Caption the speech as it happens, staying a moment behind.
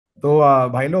तो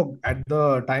भाई लोग at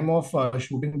the time of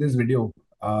shooting this video,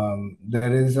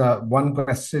 there is one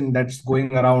question that's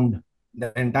going around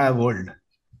the entire world,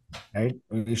 right?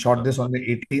 We shot this on the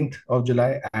 18th of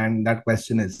July, and that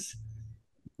question is,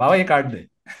 बाबा ये काट दे.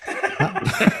 हाँ,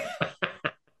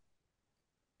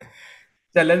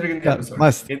 So let's begin the चल episode.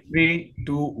 मस्त. In three,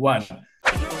 two, one.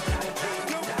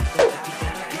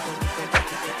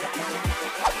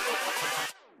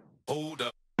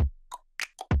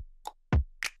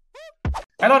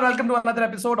 Hello and welcome to another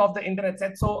episode of the Internet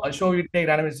Set. So, a show we take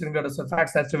random interesting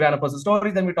facts, that's trivia, and personal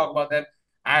stories, then we talk about them.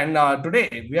 And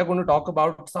today we are going to talk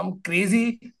about some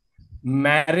crazy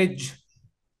marriage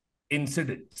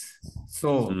incidents.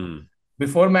 So,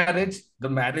 before marriage, the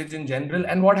marriage in general,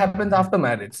 and what happens after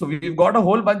marriage. So, we've got a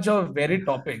whole bunch of varied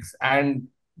topics. And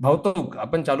Bhautuk,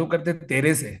 अपन चालू करते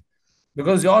तेरे से,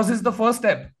 because yours is the first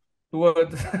step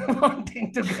towards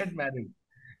wanting to get married.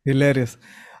 Hilarious.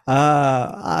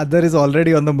 Other is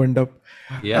already on the mandap.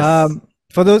 Yes.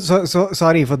 For those,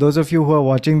 sorry for those of you who are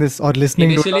watching this or listening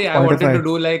to it Initially, on I wanted to Spotify.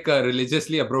 do like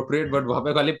religiously appropriate, but वहाँ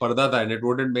पे खाली पर्दा था and it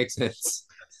wouldn't make sense.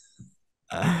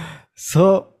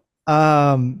 So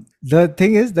the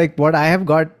thing is, like, what I have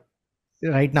got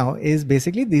right now is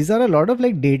basically these are a lot of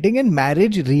like dating and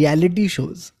marriage reality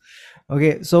shows.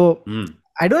 Okay, so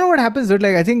I don't know what happens, but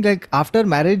like I think like after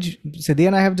marriage, Siddhi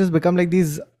and I have just become like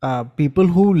these people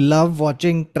who love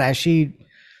watching trashy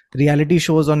reality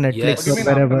shows on What Netflix do you or Yes. mean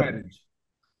after wherever. marriage?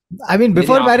 I mean, नहीं,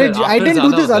 before नहीं, marriage, I after didn't do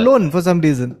ज़्यादा this होता है. alone for some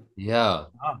reason. Yeah.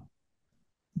 Ah.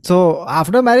 So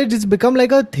after marriage, it's become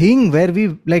like a thing where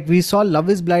we saw Love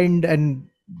is Blind and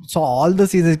saw all the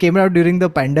seasons. It came out during the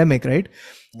pandemic, right?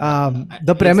 The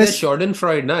It's premise. like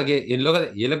Schadenfreude ना कि इन लोग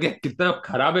ये लोग कितना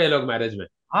खराब है ये लोग marriage में.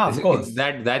 Ah, of course.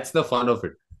 It's that's the fun of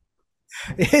it.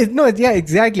 No, yeah,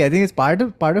 exactly. I think it's part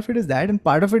of it is that, and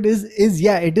part of it is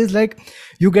yeah, it is like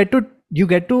you get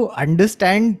to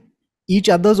understand each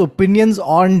other's opinions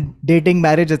on dating,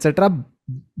 marriage, etc.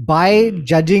 by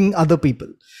judging other people.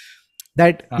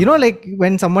 That you know, like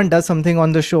when someone does something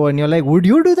on the show and you're like, would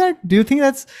you do that? Do you think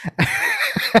that's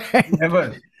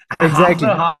Never. exactly?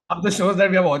 Half the shows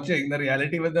that we are watching, the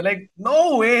reality where they're like,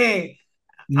 no way.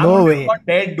 I'm No going to be way. caught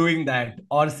dead doing that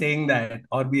or saying that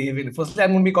or behaving. Firstly,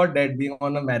 I'm going to be caught dead being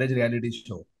on a marriage reality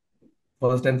show.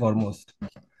 First and foremost.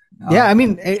 Yeah, I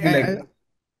mean, Like,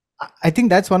 I think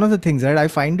that's one of the things, right? I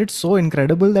find it so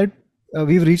incredible that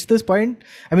we've reached this point.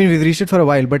 I mean, we've reached it for a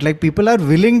while, but like people are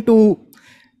willing to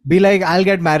be like, I'll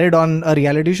get married on a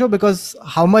reality show because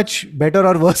how much better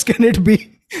or worse can it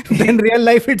be than real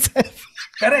life itself?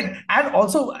 correct. And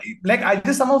also, like, I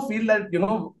just somehow feel that,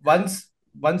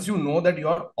 once you know that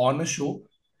you're on a show,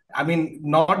 I mean,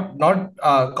 not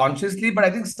consciously, but I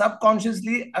think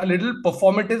subconsciously, a little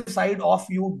performative side of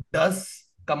you does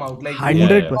come out. Like you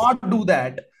would 100%. not do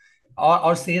that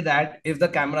or say that if the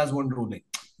cameras weren't rolling.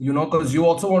 Because you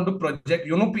also want to project.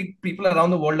 People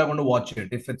around the world are going to watch it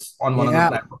if it's on one of the Yeah.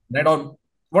 platforms, right? Or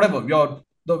whatever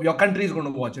your country is going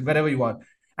to watch it wherever you are,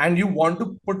 and you want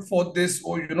to put forth this,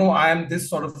 I am this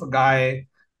sort of a guy,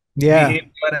 Yeah.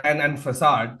 behavior and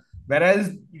facade. Whereas,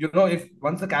 if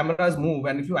once the cameras move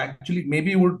and if you actually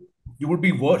maybe you would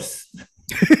be worse.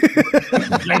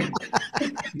 Like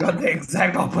you're the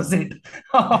exact opposite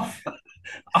of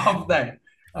that.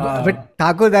 But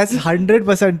Thakur, that's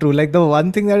 100% true. Like the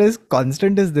one thing that is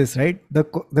constant is this, right?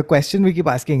 The question we keep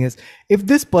asking is, if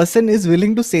this person is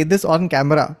willing to say this on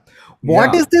camera,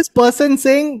 what Yeah. is this person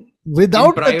saying In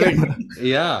without the private. camera?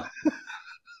 Yeah.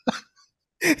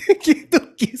 कि तो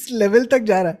किस level तक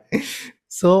जा रहा है?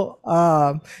 So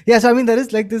yeah, so I mean there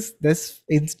is like this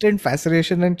instant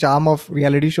fascination and charm of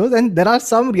reality shows, and there are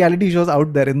some reality shows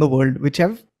out there in the world which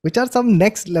are some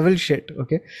next level shit.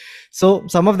 Okay, so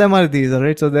some of them are these, all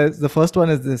right. So there's the first one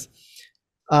is this.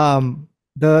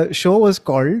 The show was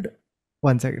called,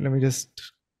 one second, let me just,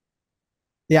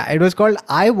 yeah, it was called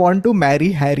I Want to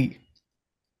Marry Harry.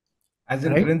 As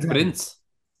in Right? Prince Harry. Prince.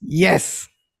 Yes.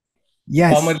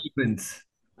 Yes. Formerly Prince.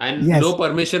 And Yes. no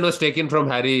permission was taken from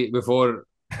Harry before.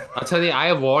 अच्छा नहीं,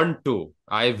 I want to.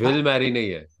 I will marry नहीं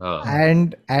है.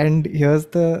 हाँ. And here's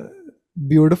the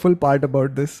beautiful part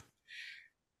about this.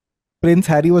 Prince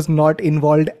Harry was not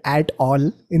involved at all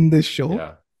in this show.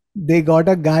 Yeah. They got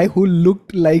a guy who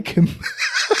looked like him.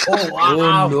 Oh Oh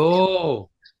wow. no.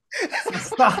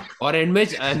 और end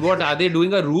में and what are they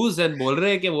doing a ruse and बोल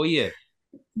रहे हैं कि वही है.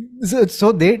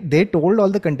 So they told all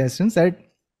the contestants that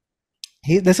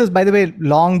this is, by the way,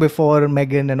 long before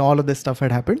Meghan and all of this stuff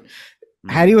had happened.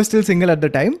 Harry was still single at the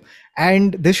time,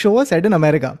 and this show was set in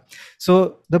America.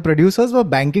 So the producers were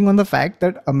banking on the fact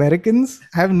that Americans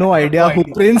have no idea who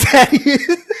Prince Harry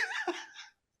is.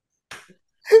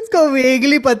 इसको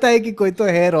vaguely पता है कि कोई तो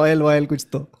है royal कुछ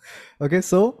तो. Okay,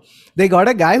 so they got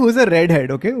a guy who's a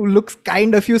redhead, okay, who looks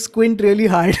kind of, you squint really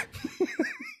hard,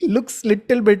 looks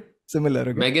little bit similar.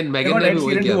 Okay, Megan They got ने Ed भी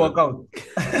वही Sheeran to किया work था. out.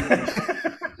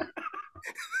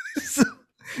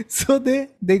 so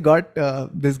they got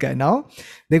this guy. Now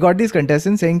they got these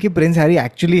contestants saying कि Prince Harry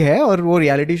actually है और वो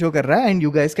reality show कर रहा है and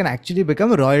you guys can actually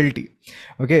become royalty.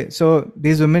 Okay, so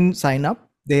these women sign up,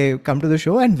 they come to the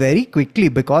show, and very quickly,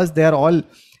 because they are all,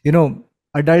 you know,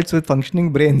 adults with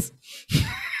functioning brains,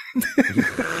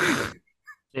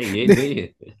 ये नहीं है.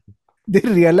 they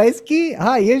realize कि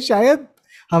हाँ ये शायद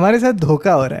हमारे साथ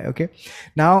धोखा हो रहा है. Okay,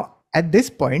 now at this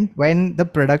point, when the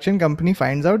production company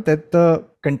finds out that the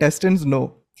contestants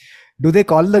know, do they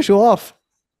call the show off?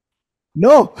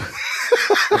 No.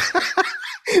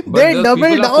 But They the double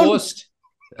people are down. forced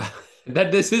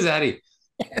that this is Harry.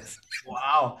 Yes.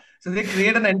 Wow. So they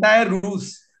create an entire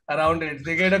ruse around it.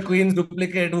 They get a Queen's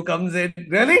duplicate who comes in.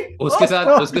 Really? उसके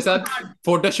साथ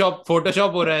Photoshop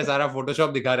हो रहा है सारा. Photoshop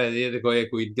दिखा रहे हैं, ये देखो ये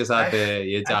क्वीन के साथ है,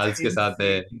 ये चार्ल्स के साथ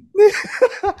है.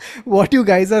 What you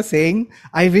guys are saying,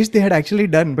 I wish they had actually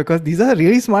done, because these are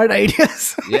really smart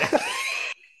ideas. Yeah.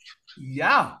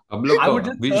 Yeah. हम लोग I would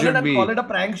just we turn it should and be call it a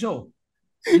prank show.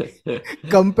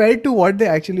 Compared to what they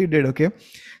actually did, okay?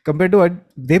 Compared to what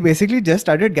they basically just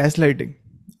started gaslighting,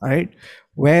 all right?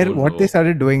 Where Oh, what no. they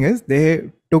started doing is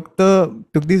they took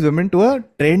these women to a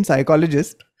trained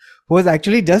psychologist who was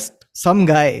actually just some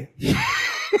guy.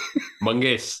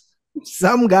 Mangesh.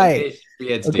 Some guy. Mangesh,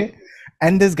 PhD. Okay.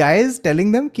 And this guy is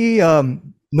telling them ki,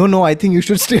 no, I think you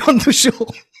should stay on the show.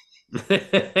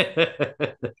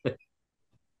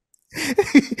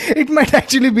 It might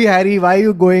actually be Harry. Why are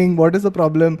you going? What is the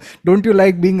problem? Don't you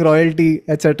like being royalty,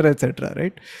 etc., etc.,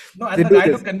 right? No, They and the do guy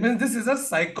to this. convince this is a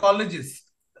psychologist.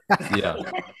 Yeah.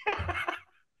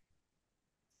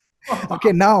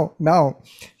 Okay, now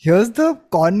here's the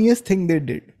corniest thing they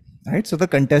did, right? So the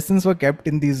contestants were kept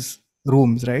in these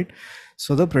rooms, right?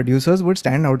 So the producers would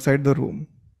stand outside the room,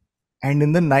 and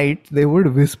in the night they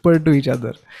would whisper to each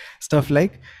other stuff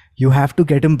like, you have to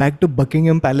get him back to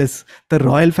Buckingham Palace, the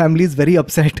royal family is very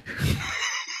upset.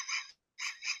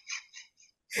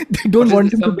 They don't What is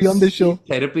want this, him to some be on the show.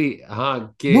 therapy?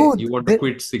 के No, you want to they-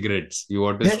 quit cigarettes. You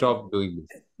want to they- stop doing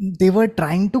this. They were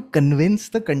trying to convince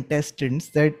the contestants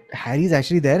that Harry's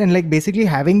actually there, and like basically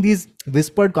having these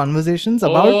whispered conversations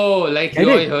about Oh, like Get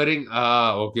you're it? hearing.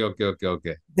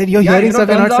 Okay. that you're Yeah, hearing you know, stuff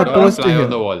you're not turns out- supposed to Fly hear. on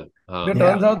the wall. It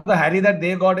turns out the Harry that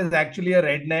they got is actually a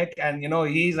redneck, and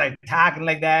he's like talking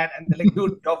like that, and they're like,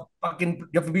 dude, you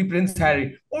have to be Prince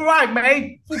Harry. All right,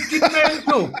 mate, fucking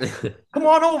mental. Come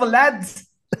on over, lads.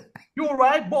 You all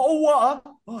right? What?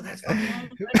 Oh, that's fine.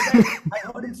 I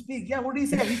heard him speak. Yeah, what did he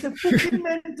say? He said fucking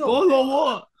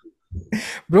mental.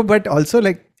 Bro, but also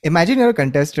like imagine you're a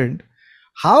contestant.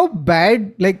 How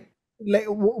bad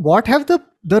what have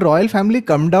the royal family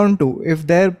come down to if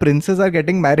their princes are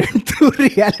getting married through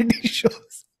reality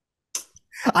shows?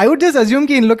 I would just assume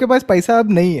कि इन लोग के पास पैसा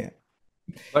अब नहीं है.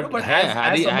 But, No, but Harry, as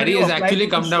Harry somebody who has applied actually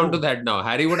to the come down show- to that now.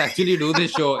 Harry would actually do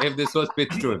this show if this was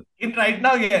pitched to him. In right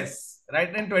now, yes.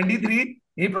 Right in 23,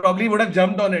 he probably would have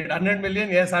jumped on it. 100 million,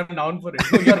 yes, I'm down for it.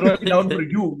 No, you're really down for it.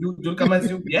 You'll come as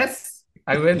you. Yes,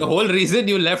 I will. The whole reason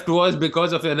you left was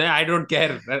because of I don't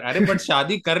care. अरे but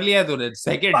शादी कर लिया तूने.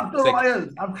 Second. Fuck the royals.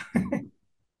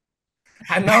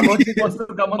 And now Mochi wants to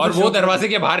come on और the वो show. दरवाजे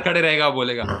के बाहर खड़े रहेगा,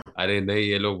 बोलेगा अरे नहीं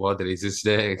ये लोग बहुत रेसिस्ट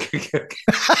है.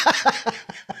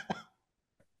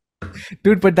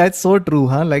 Dude, but that's so true,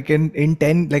 huh? Like in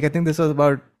 10, like I think this was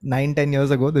about 9-10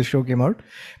 years ago the show came out,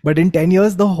 but in 10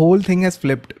 years the whole thing has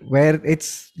flipped, where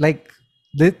it's like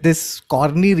this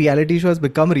corny reality show has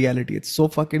become reality. It's so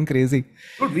fucking crazy.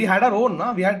 Dude, we had our own,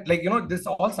 na? We had this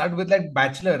all started with like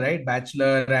Bachelor, right?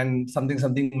 Bachelor and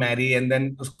something marry, and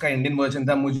then uska Indian version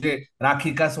था मुझे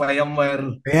राखी का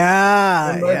स्वयंवर.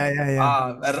 Yeah.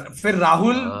 फिर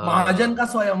राहुल हाँ. महाजन का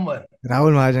स्वयंवर.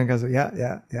 Rahul Mahajan ka,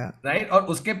 yeah. Right और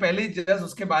उसके पहले जस्ट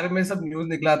उसके बारे में सब न्यूज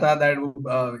निकला था दैट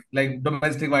लाइक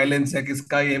डोमेस्टिक वायलेंस है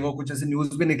किसका ये वो कुछ ऐसे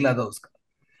न्यूज भी निकला था उसका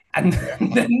and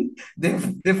then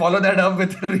they follow that up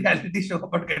with a reality show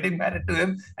about getting married to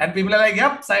him and people are like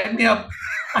yep sign me up.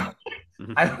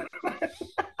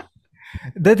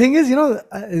 The thing is,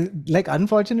 like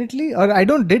unfortunately, or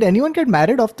did anyone get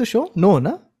married off the show? No,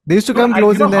 na? They used to come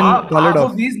close and then call it half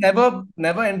off. of these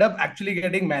never end up actually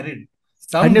getting married.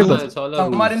 Some 100%. do. It's all a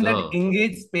Some are in ruse, that हाँ.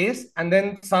 engaged space and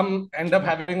then some end up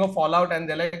having a fallout and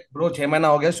they're like bro 6 महीना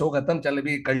हो गया show खत्म चल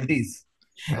अभी culties.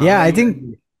 Yeah,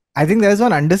 I think there's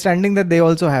one understanding that they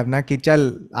also have, na, ki chal,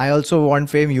 I also want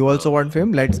fame, you also want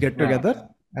fame, let's get together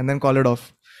and then call it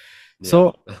off.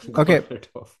 So, okay. Call it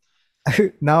off.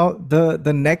 Now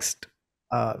the next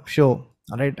show.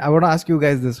 All right, I want to ask you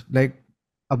guys this, like,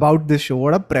 about this show.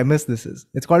 What a premise this is.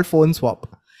 It's called Phone Swap.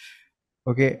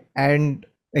 Okay, and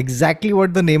exactly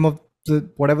what the name of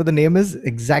whatever the name is,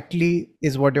 exactly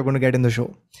is what you're going to get in the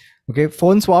show. Okay,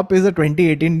 Phone Swap is a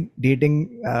 2018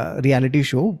 dating reality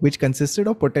show which consisted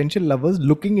of potential lovers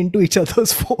looking into each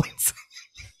other's phones.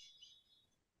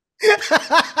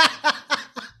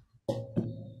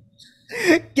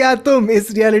 क्या तुम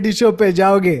इस reality show पे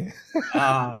जाओगे?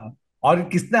 और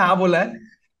किसने हाँ बोला है?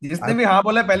 जिसने भी हाँ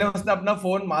बोला है, पहले उसने अपना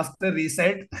phone master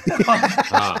reset.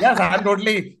 Yes, I'm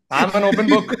totally. I'm an open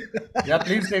book. Yeah,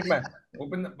 please take my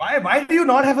open. Why do you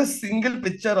not have a single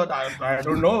picture? Or I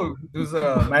don't know. There's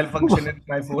a malfunction in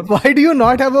my phone. Why do you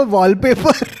not have a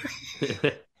wallpaper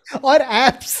or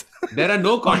apps? There are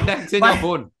no contacts in your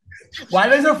phone. Why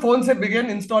does your phone say begin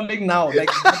installing now? Like,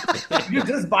 you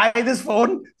just buy this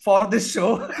phone for this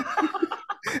show.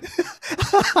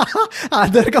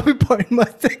 आदर का भी point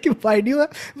मस्त है कि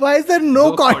why is there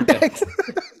no contacts?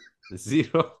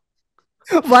 Zero.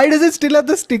 Why does it still have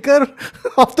the sticker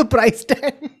of the price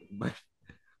tag?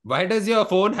 Why does your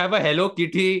phone have a Hello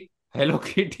Kitty holder?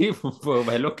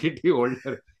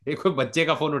 एक कोई बच्चे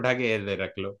का फोन उठा के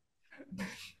रख लो.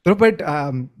 No, but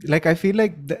like I feel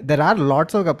like there are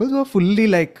lots of couples who are fully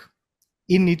like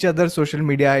in each other's social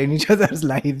media, in each other's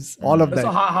lives, all of that. So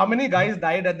how many guys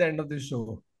died at the end of this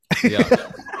show? Yeah.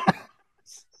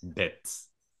 Deaths.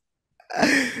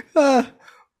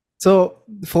 So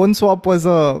Phone Swap was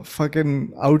a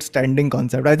fucking outstanding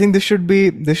concept. I think this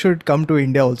should come to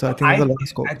India also. I think there's a lot of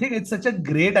scope. I think it's such a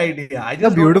great idea. I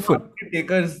just beautiful. Don't know how many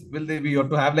takers will they be, or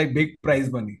to have like big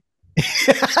prize money.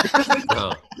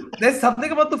 There's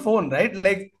something about the phone, right?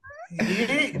 Like,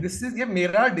 ये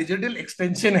मेरा digital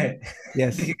extension है.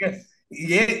 Yes. ठीक है.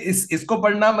 ये इसको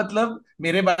पढ़ना मतलब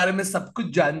मेरे बारे में सब कुछ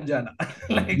जान जाना.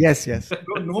 Like, yes.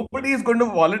 Nobody is going to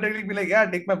voluntarily be like, yeah,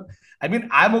 take my. I mean,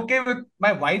 I'm okay with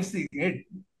my wife seeing it.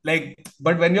 Like,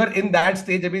 but when you're in that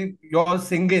stage, I mean, you're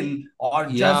single or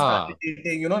just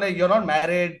dating, you know, like you're not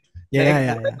married.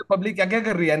 Yeah. The public क्या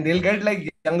कर रही है? And they'll get like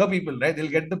younger people, right?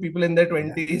 They'll get the people in their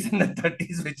 20s and the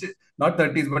 30s, which is not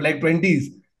 30s, but like 20s.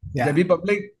 Yeah. जब भी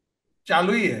public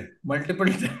चालू ही है,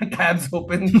 multiple tabs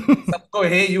open, सबको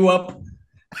hey you up.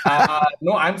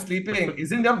 No, I'm sleeping.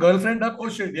 Isn't your girlfriend up? Oh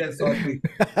shit, yes, sorry.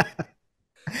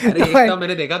 अरे एक था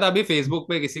मैंने देखा था अभी फेसबुक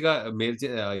पे किसी का मेल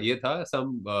ये था some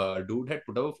dude had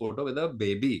put up a photo with a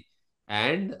baby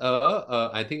and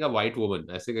I think a white woman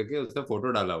ऐसे करके उसने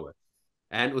फोटो डाला हुआ है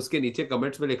and उसके नीचे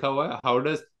कमेंट्स में लिखा हुआ है how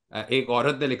does एक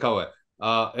औरत ने लिखा हुआ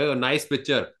है nice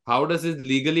picture, how does his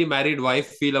legally married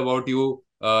wife feel about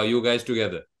you guys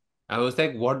together. I was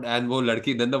like, what? And वो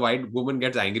लड़की, then the white woman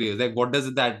gets angry. It's like, what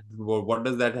does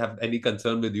that have any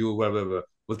concern with you?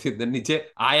 Then नीचे,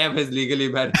 I am his legally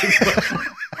married.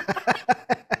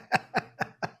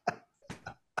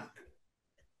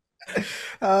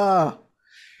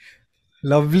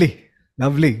 Lovely.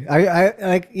 I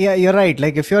like, yeah, you're right.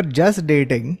 Like if you're just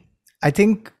dating, I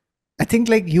think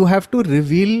like you have to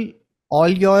reveal all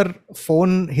your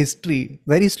phone history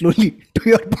very slowly to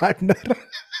your partner.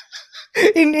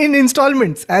 in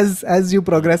installments as you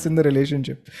progress in the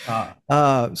relationship.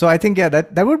 So I think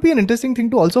that would be an interesting thing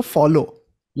to also follow.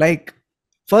 Like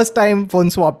first time phone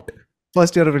swapped,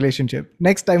 first year of relationship,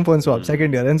 next time phone swap,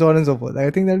 second year, and so on and so forth. I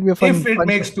think that would be a fun. If it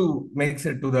makes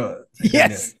it to the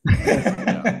yes.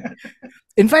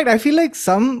 In fact, I feel like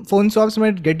some phone swaps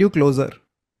might get you closer.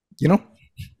 You know,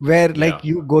 where like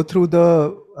you go through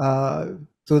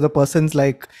the person's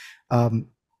like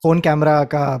phone camera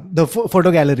the photo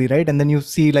gallery, right? And then you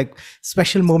see like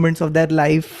special moments of their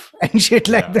life and shit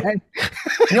like that.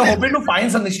 You're hoping to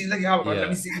find something. She's like, let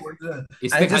me see what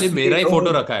इसने खाली मेरा ही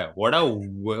photo रखा है. What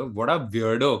a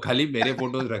weirdo. खाली मेरे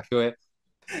photos रखे हुए.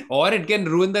 Or it can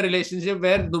ruin the relationship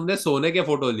where तुमने सोने के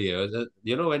फोटो लिए.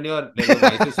 You know, when your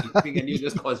wife is sleeping and you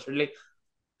just constantly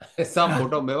ऐसा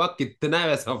फोटो में वहाँ कितना है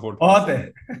वैसा फोटो. बहुत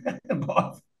है.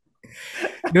 बहुत.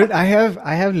 Dude, I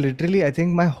have literally, I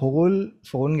think my whole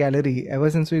phone gallery ever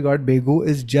since we got Begu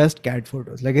is just cat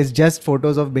photos. Like it's just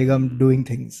photos of Begum doing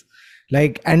things.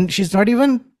 Like, and she's not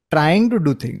even trying to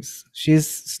do things. She's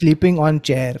sleeping on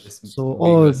chair. So,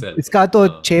 iska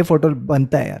to 6 photo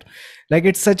banta hai yaar. Like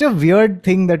it's such a weird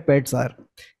thing that pets are.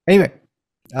 Anyway,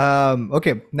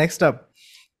 okay, next up.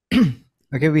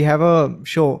 Okay, we have a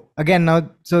show again now.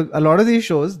 So a lot of these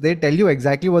shows, they tell you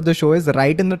exactly what the show is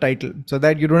right in the title, so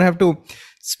that you don't have to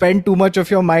spend too much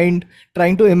of your mind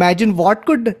trying to imagine what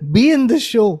could be in this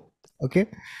show. Okay,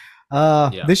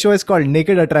 this show is called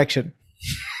Naked Attraction.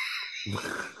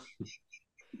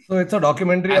 So it's a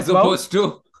documentary as opposed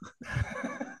to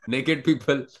naked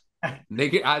people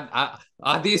Naked are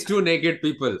these two naked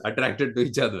people attracted to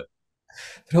each other?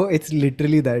 Bro, it's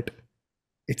literally that.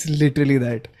 It's literally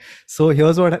that. So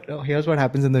here's what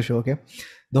happens in the show. Okay,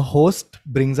 the host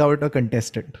brings out a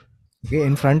contestant. Okay,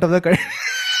 in front of the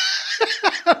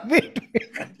wait.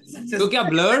 तो क्या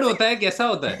blurred होता है? कैसा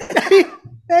होता है?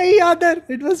 Hey, other,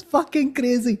 it was fucking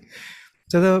crazy.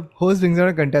 So the host brings out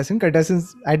a contestant.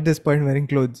 Contestants at this point wearing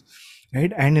clothes,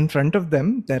 right? And in front of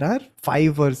them there are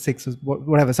 5 or 6,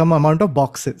 whatever, some amount of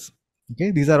boxes.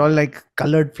 Okay, these are all like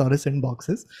colored fluorescent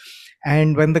boxes.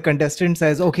 And when the contestant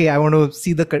says, "Okay, I want to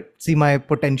see my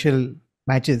potential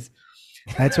matches,"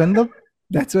 that's when the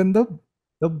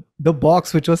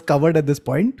box which was covered at this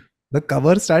point, the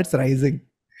cover starts rising,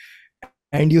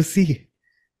 and you see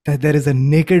that there is a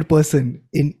naked person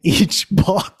in each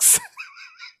box.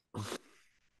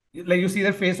 Like you see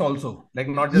their face also, like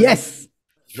not just Yes,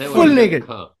 full naked.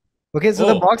 हाँ. Okay, so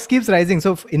the box keeps rising.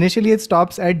 So initially it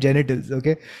stops at genitals.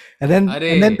 Okay, and then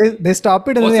they stop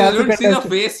it and then they ask the contestant. See the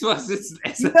face was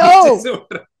No.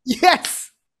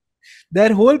 Yes.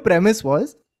 Their whole premise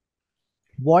was,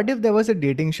 what if there was a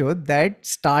dating show that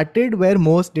started where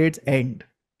most dates end,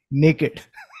 naked?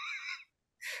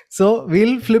 So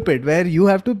we'll flip it, where you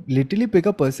have to literally pick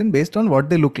a person based on what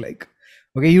they look like.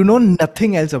 Okay, you know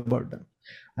nothing else about them.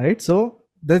 All right, so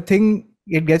the thing,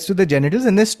 it gets to the genitals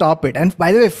and they stop it. And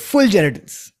by the way, full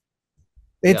genitals.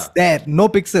 It's there, no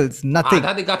pixels, nothing.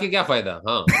 आधा दिखा के क्या फायदा?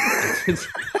 हाँ.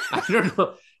 I don't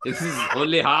know. This is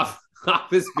only half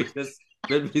his penis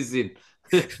will be seen.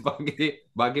 बाकी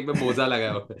पे मोजा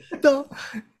लगा है.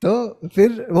 तो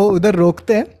फिर वो उधर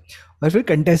रोकते हैं और फिर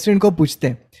कंटेस्टेंट को पूछते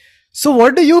हैं, So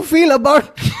what do you feel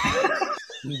about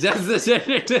just the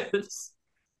genitals?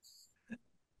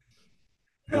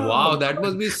 Wow, that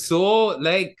must be so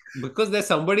like, because there's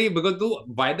somebody, because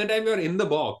by the time you're in the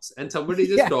box and somebody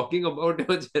just talking about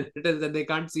your genitals and they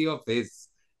can't see your face.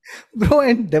 Bro,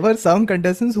 and there were some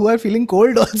contestants who are feeling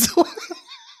cold also.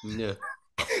 Yeah.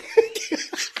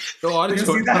 So you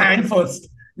see the hand first.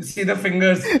 You see the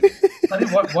fingers. Sorry,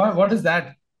 what is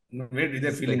that? No, wait,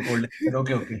 they're feeling cold.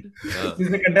 Okay. Please,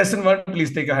 the contestant one,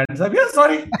 please take your hands up. Yeah,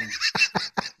 sorry.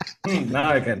 Now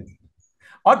I can.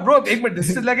 Or bro, this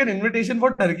is like an invitation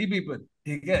for Turkey people.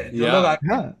 Yeah.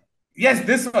 Yes,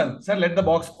 this one. Sir, let the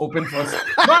box open first.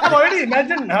 No, I've already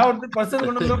imagined how the person is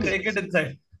going to look naked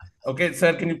inside. Okay,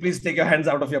 sir, can you please take your hands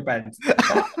out of your pants?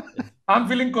 I'm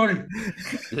feeling cold.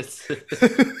 Yes.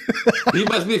 He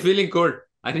must be feeling cold.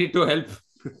 I need to help.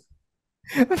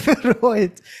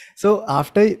 So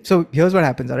here's what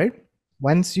happens, all right?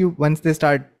 Once they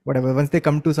start, once they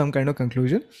come to some kind of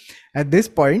conclusion, at this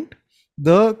point,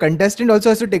 the contestant also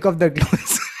has to take off their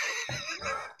clothes.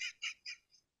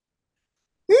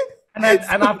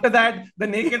 and after that, the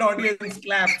naked audience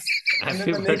claps. And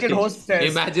then the naked host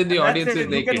says, imagine the audience is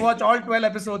naked. You can watch all 12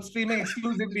 episodes streaming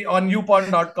exclusively on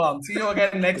youporn.com. See you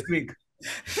again next week.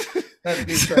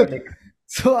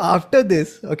 So after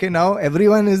this, okay, now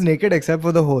everyone is naked except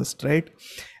for the host, right?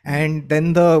 And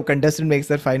then the contestant makes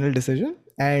their final decision,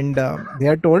 and they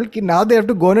are told that now they have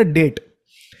to go on a date.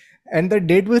 And the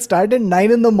date will start at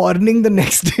 9 in the morning the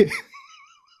next day.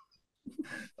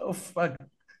 Oh, fuck.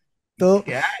 So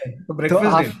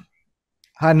breakfast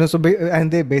day.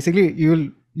 And they basically,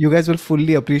 you guys will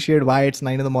fully appreciate why it's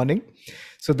 9 in the morning.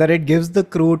 So that it gives the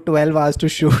crew 12 hours to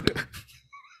shoot.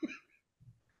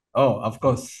 Oh, of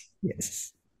course.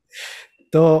 Yes.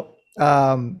 So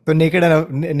naked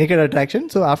attraction.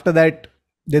 So after that,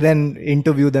 they then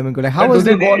interview them and go like, how was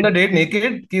do they go on the date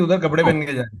naked? Ki udhar kapde pehn ke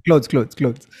jaye? Clothes.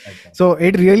 Okay. So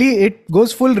it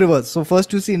goes full reverse. So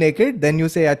first you see naked, then you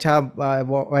say, acha,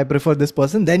 I prefer this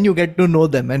person. Then you get to know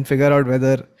them and figure out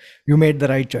whether you made the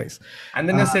right choice. And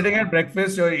then you're sitting at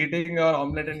breakfast, you're eating your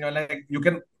omelette, and you're like, you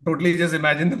can totally just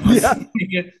imagine the person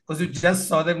naked because you just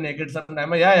saw them naked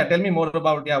sometime. Yeah, tell me more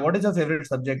about, what is your favorite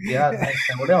subject? Yeah, nice.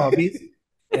 What are your hobbies?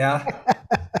 Yeah.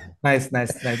 Nice.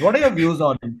 What are your views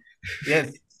on?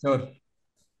 Yes, sure.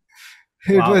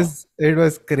 It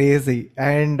was crazy.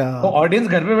 And तो audience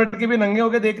घर पे बैठ के भी नंगे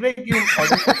होके देख रहे हैं कि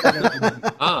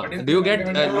do you get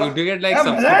like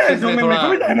subscriptions में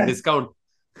थोड़ा discount?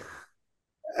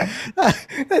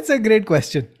 That's a great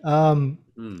question.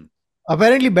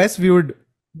 Apparently best viewed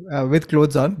with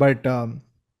clothes on, but I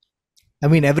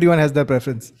mean, everyone has their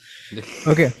preference.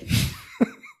 Okay.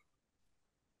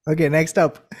 Okay, next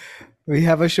up we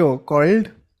have a show called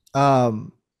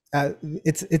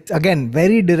it's again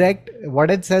very direct. What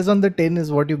it says on the tin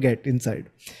is what you get inside.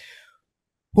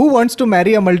 Who wants to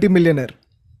marry a multimillionaire?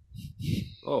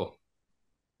 Oh,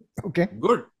 okay,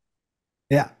 good.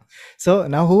 Yeah. So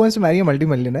now Who Wants to Marry a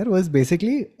Multimillionaire was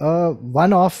basically a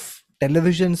one-off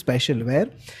television special where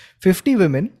 50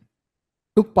 women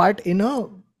took part in a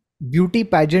beauty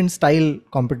pageant style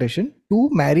competition to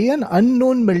marry an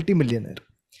unknown multimillionaire,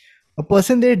 a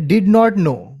person they did not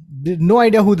know, no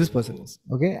idea who this person is.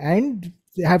 Okay, and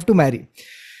they have to marry.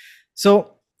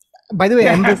 So, by the way, They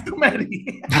and have to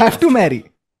marry. have to marry,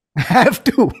 have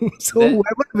to. So Then-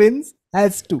 whoever wins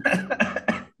has to.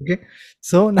 Okay.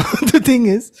 So now the thing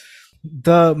is,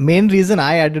 the main reason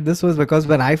I added this was because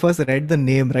when I first read the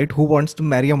name, right, Who Wants to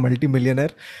Marry a Multimillionaire,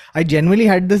 I genuinely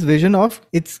had this vision of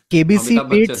it's KBC Amitabh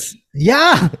meets.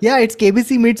 Bachchan. Yeah, it's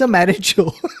KBC meets a marriage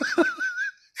show.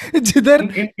 जिधर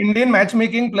Indian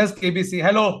matchmaking plus KBC.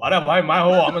 Hello, अरे भाई मैं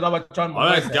हूँ अमिताभ बच्चन.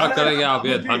 अरे क्या करेंगे आप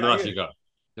ये धनराशि का?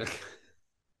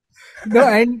 no,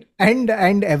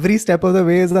 and every step of the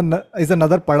way is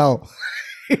another padav.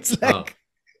 It's like,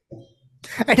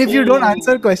 and if you don't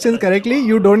answer questions correctly,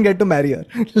 you don't get to marry her.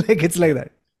 Like it's like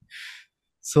that.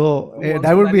 So Who Wants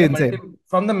that to would be Marry a insane.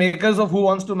 From the makers of Who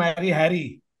Wants to Marry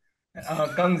Harry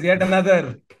comes yet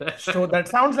another show that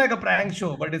sounds like a prank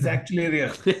show, but it's actually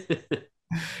real.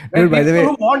 Where Dude, by the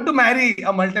people way, who want to marry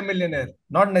a multimillionaire,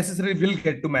 not necessarily will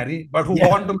get to marry, but who Yeah.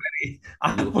 want to marry,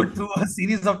 are put through a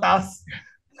series of tasks.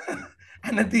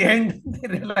 And at the end, they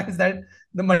realize that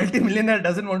the multimillionaire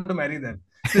doesn't want to marry them.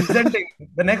 Presenting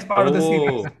the next part of the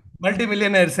series, Oh.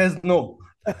 multimillionaire says no.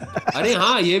 अरे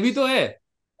हाँ, ये भी तो है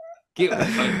कि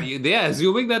they are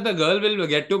assuming that the girl will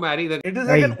get to marry the. It is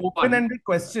like an Right. open-ended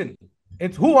question.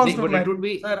 It's who wants नहीं, to but it marry? would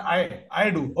be. Sir, I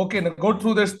do. Okay, now go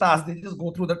through this task. They just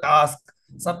go through the task.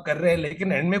 सब कर रहे हैं,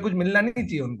 लेकिन and में कुछ मिलना नहीं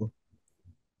चाहिए उनको.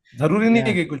 जरूरी नहीं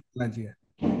है कि कुछ मिलना चाहिए.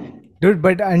 dude,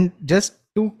 but and just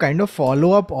to kind of follow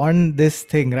up on this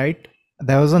thing, right?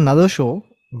 There was another show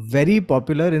very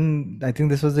popular in, I think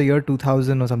this was the year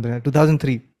 2000 or something,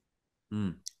 2003. Hmm.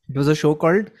 It was a show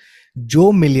called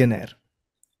Joe Millionaire.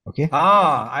 Okay.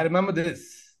 Ah, I remember this.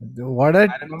 What a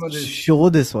I remember this. show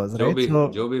this was, right?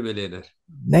 जो भी millionaire.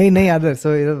 No, other.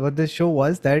 So what this show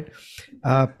was that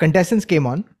contestants came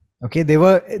on. Okay,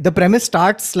 the premise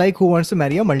starts like Who Wants to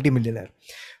Marry a Multimillionaire,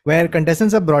 where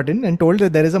contestants are brought in and told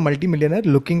that there is a multimillionaire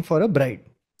looking for a bride.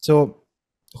 So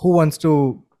who wants to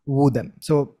woo them?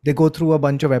 So they go through a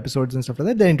bunch of episodes and stuff like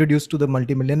that. They're introduced to the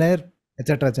multimillionaire,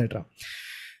 etc., etc.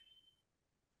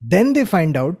 Then they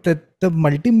find out that the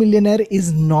multimillionaire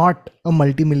is not a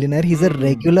multimillionaire. He's a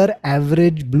regular,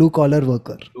 average blue-collar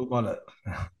worker. Blue collar.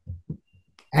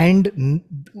 And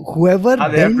whoever Ah,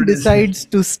 they have then to decides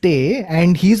to stay,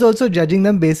 and he's also judging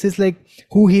them basis like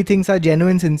who he thinks are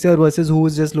genuine, sincere versus who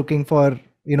is just looking for,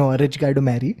 you know, a rich guy to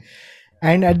marry.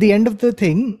 And at the end of the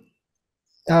thing,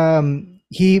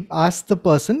 he asked the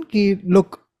person, ki,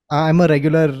 look, I'm a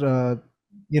regular,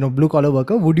 blue collar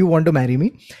worker. Would you want to marry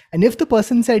me? And if the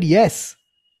person said yes,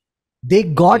 they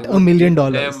got They $1 would million.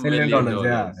 give them $1 million. $1 million.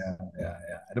 Yeah.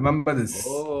 I remember this.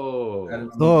 Oh. I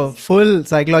remember So this.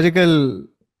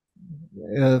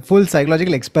 full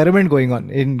psychological experiment going on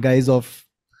in guise of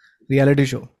reality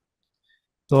show.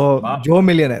 So Wow. Joe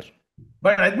Millionaire.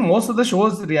 But I think most of the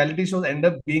shows, reality shows, end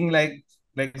up being like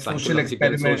social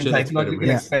experiments, psychological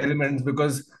Yeah. experiments,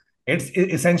 because it's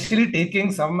essentially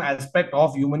taking some aspect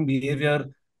of human behavior,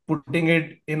 putting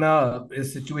it in a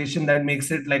situation that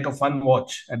makes it like a fun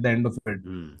watch at the end of it.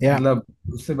 Hmm. Yeah. मतलब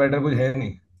उससे better कुछ है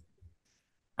नहीं.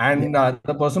 And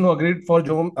the person who agreed for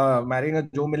marrying a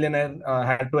Joe Millionaire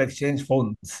had to exchange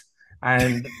phones.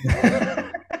 And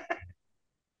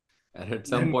And at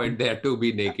some point they had to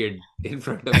be naked in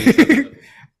front of each other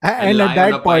and And lie at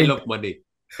that on a point, pile of money.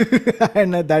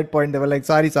 and at that point they were like,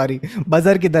 sorry,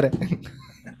 buzzer kidhar hai?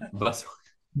 बस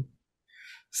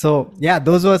So yeah,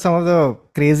 those were some of the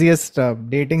craziest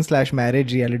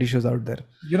dating/marriage reality shows out there.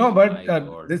 but My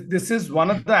God. this is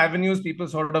one of the avenues people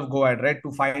sort of go at, right?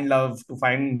 To find love, to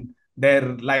find their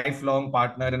lifelong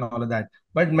partner and all of that.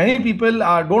 But many people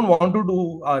don't want to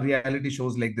do reality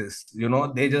shows like this.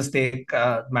 They just take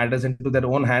matters into their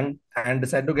own hand and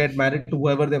decide to get married to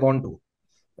whoever they want to,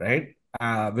 right?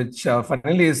 Which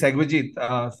funnily is Segwajit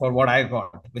for what I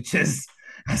got, which is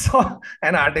I saw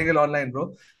an article online,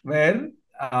 bro, where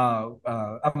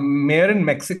a mayor in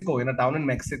Mexico, in a town in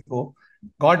Mexico,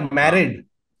 got married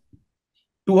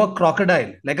to a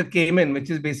crocodile, like a caiman, which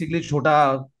is basically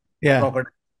chota Yeah.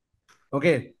 crocodile.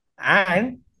 Okay.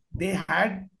 And they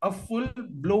had a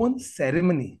full-blown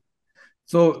ceremony.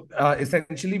 So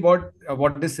essentially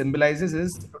what this symbolizes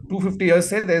is 250 years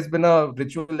say there's been a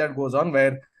ritual that goes on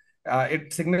where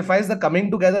it signifies the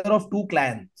coming together of two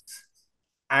clans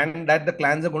and that the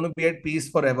clans are going to be at peace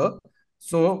forever.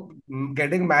 So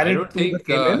getting I married don't to the think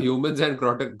caiman. humans and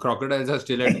crocodiles are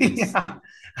still at peace.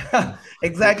 Yeah.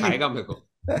 Exactly. खाएगा मेरे को.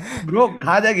 Bro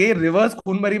खा जाएगा ये reverse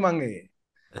खून भरी मांगे.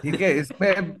 ठीक है,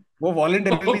 इसमें वो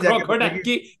voluntarily जाके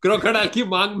बोलेगी क्रोकोडाइल की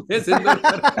मांग में सिंदूर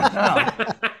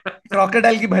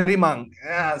crocodile की भरी मांग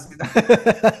सीधा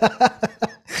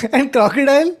And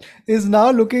crocodile is now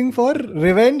looking for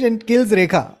revenge and kills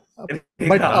Rekha,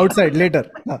 but outside later.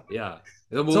 Yeah,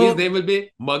 the movie's name will be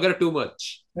Mugger Too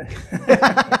Much.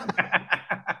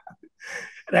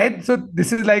 Right, so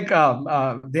this is like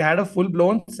they had a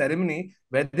full-blown ceremony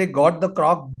where they got the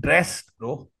croc dressed,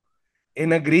 bro,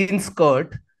 in a green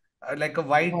skirt, like a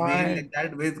white veil like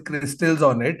that with crystals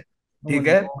on it. ठीक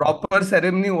है, proper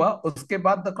ceremony हुआ. उसके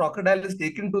बाद the crocodile is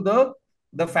taken to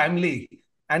the family,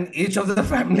 and each of the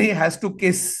family has to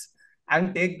kiss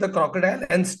and take the crocodile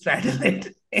and straddle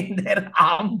it in their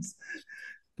arms.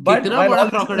 But कितना while बड़ा all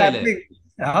this is crocodile है? happening,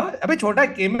 हाँ, अबे छोटा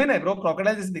केमन है bro,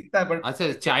 crocodile जैसे दिखता है, but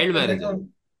अच्छा, चाइल्ड मैरिज है.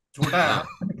 छोटा है.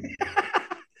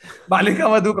 बालिका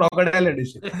वधु crocodile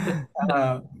edition.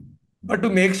 But to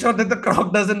make sure that the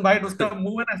croc doesn't bite, उसका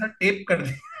मुंह में ऐसा टेप कर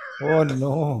दिया. Oh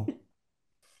no.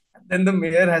 Then the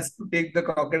mayor has to take the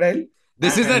crocodile.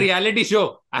 This is a reality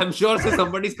show. I'm sure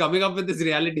somebody's coming up with this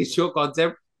reality show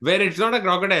concept where it's not a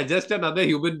crocodile, just another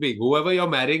human being. Whoever you're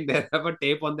marrying, they have a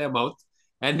tape on their mouth,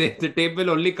 and the tape will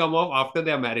only come off after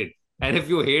they are married. And if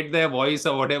you hate their voice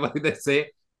or whatever they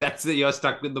say, you're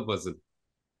stuck with the person.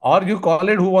 Or you call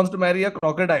it Who Wants to Marry a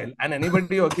Crocodile, and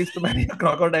anybody who agrees to marry a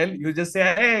crocodile, you just say,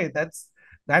 hey, that's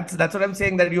what I'm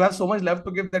saying, that you have so much love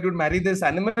to give that you'd marry this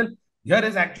animal. Here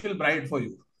is actual bride for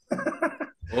you.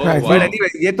 Oh, Right, wow. But anyway,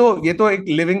 ये तो एक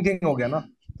living thing हो गया ना.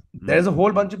 There's a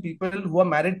whole bunch of people who are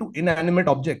married to inanimate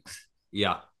objects.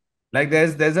 Yeah. Like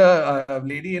there's a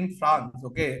lady in France.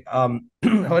 Okay,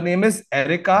 her name is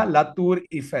Erika Latour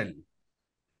Eiffel.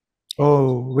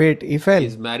 Oh wait, Eiffel.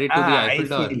 He's married to the Eiffel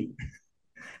Tower.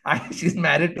 She's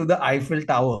married to the Eiffel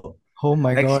Tower. Oh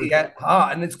my Like god.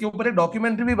 and इसके ऊपर एक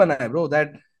documentary भी बना है, bro.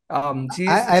 That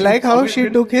I like how she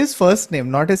took his first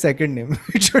name, not his second name.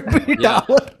 It should be Yeah.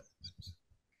 Tower.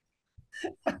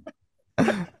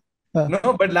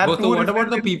 No, but Latour. So what about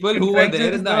the people who were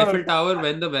there in the French is Eiffel Tower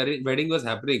when the wedding was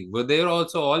happening? Were they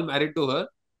also all married to her?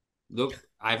 जो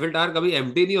Eiffel Tower कभी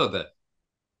empty नहीं होता है.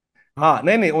 हाँ,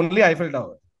 नहीं, only Eiffel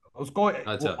Tower. उसको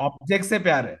अच्छा. Object से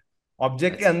प्यार है.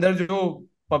 ऑब्जेक्ट के अंदर जो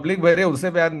पब्लिक भरे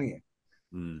उससे प्यार नहीं है.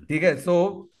 ठीक है,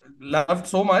 so loved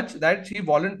so much that she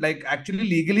like actually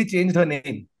legally changed her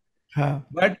name.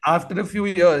 But after a few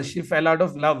years, she fell out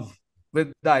of love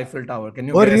with the Eiffel Tower. Can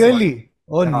you Oh guess really?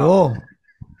 Oh no.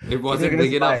 It wasn't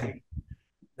big enough.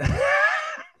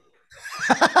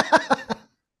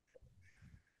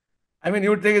 I mean,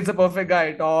 you would think it's a perfect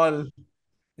guy, tall,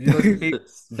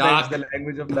 speaks Dark. the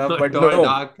language of love, but Tall, no.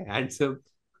 dark, handsome.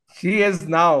 She is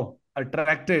now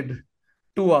attracted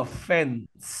to a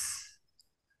fence.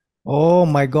 Oh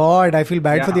my god, I feel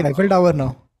bad for the Eiffel Tower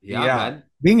now. Yeah, man.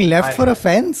 Being left for a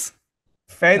fence?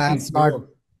 Fence. That's not.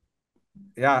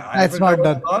 Yeah, That's Eiffel not Tower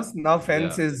done. lost, now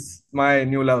fence is my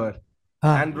new lover.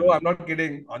 Huh. And bro, I'm not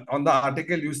kidding. On the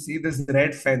article, you see this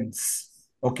red fence.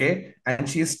 Okay. And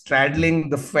she's straddling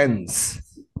the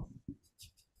fence.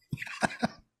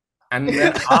 And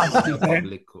when asked, she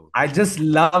said, I just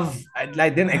love, I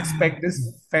didn't expect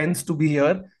this fence to be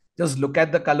here. Just look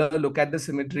at the color, look at the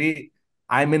symmetry.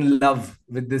 I'm in love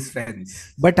with this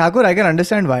fence. But Thakur, I can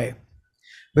understand why.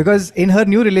 Because in her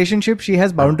new relationship, she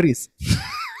has boundaries.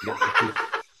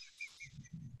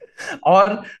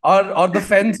 Or the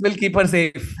fence will keep her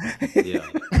safe. Yeah.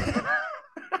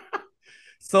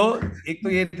 So, एक तो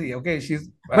ये थी, okay, she's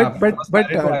but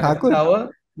Thakur,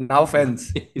 Tower, now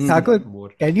fence. Thakur,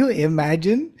 can you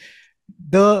imagine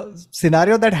the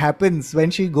scenario that happens when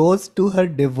she goes to her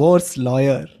divorce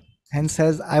lawyer and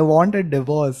says, I want a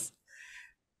divorce?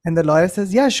 And the lawyer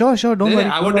says, yeah, sure, don't worry.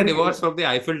 I want a divorce from the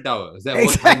Eiffel Tower.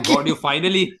 Thank God you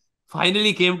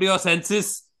finally came to your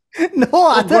senses.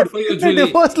 No, good for you, the Julie.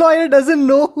 divorce lawyer doesn't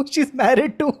know who she's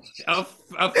married to. A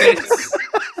fence.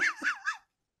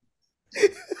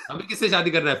 अभी किससे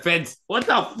शादी करना है? Fence. What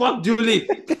the fuck, Julie?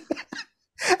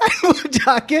 वो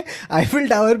जाके Eiffel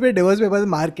tower पे divorce papers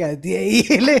मार के आती है,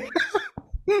 ये ले.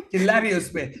 चिल्ला रही है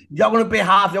उसपे, you're going to pay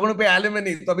half, you're going to pay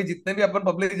alimony. तो अभी जितने भी अपन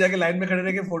पब्लिक जाके लाइन में खड़े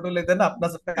रह के फोटो लेते हैं ना, अपना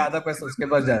सबका आधा पैसा उसके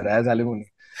पास जा रहा है as alimony.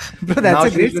 Bro, that's Now a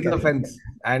great she's with the fence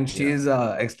and she's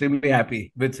extremely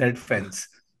happy with said fence.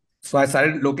 So I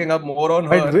started looking up more on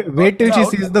her. But wait till she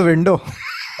sees the window.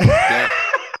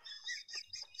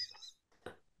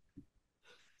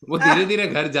 वो धीरे-धीरे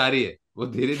घर जा रही है. वो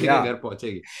धीरे-धीरे घर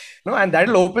पहुंचेगी. No, and that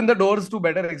will open the doors to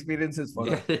better experiences for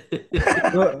her.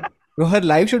 Bro, her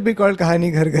life should be called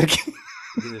कहानी घर घर की.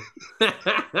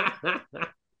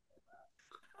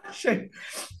 Shit.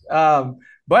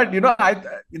 But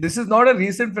this is not a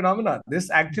recent phenomenon. This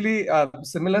actually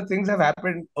similar things have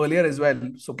happened earlier as well.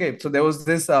 So, okay, so there was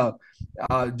this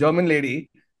German lady.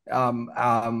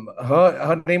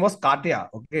 Her name was Katja.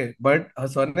 Okay, but her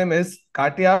surname is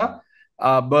Katja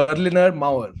Berliner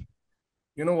Mauer.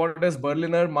 You know what does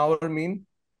Berliner Mauer mean?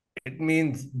 It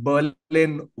means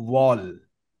Berlin Wall.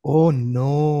 Oh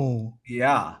no.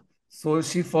 Yeah. So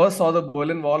she first saw the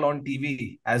Berlin Wall on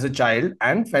TV as a child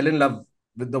and fell in love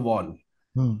with the wall.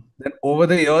 Hmm. Then over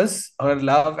the years, her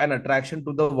love and attraction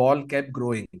to the wall kept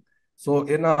growing. So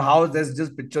in her house, there's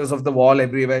just pictures of the wall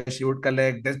everywhere. She would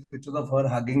collect. There's pictures of her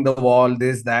hugging the wall,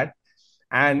 this, that.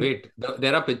 And Wait,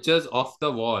 there are pictures of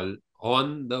the wall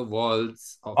on the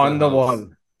walls of her on the house. wall.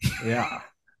 Yeah.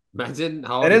 Imagine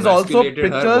how There is also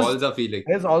emasculated her pictures. walls are feeling.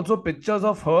 There's also pictures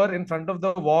of her in front of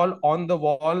the wall, on the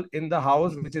wall, in the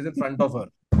house, which is in front of her.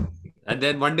 And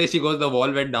then one day she goes, the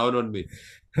wall went down on me.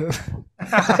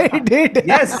 I did.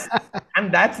 Yes.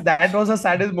 And that was the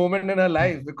saddest moment in her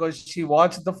life because she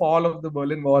watched the fall of the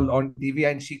Berlin Wall on TV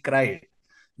and she cried.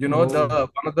 The Oh.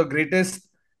 one of the greatest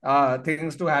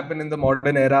things to happen in the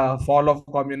modern era, fall of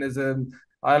communism,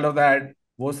 all of that,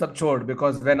 was sab chhod.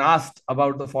 Because when asked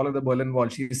about the fall of the Berlin Wall,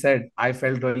 she said, I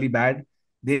felt really bad.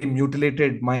 They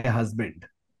mutilated my husband.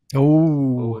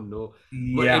 Oh Oh. no.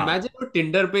 But Yeah. imagine वो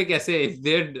Tinder पे कैसे if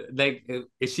they're like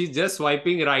if she's just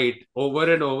swiping right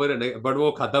over and over and but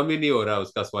वो खत्म ही नहीं हो रहा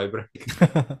उसका swipe right.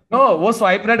 No, वो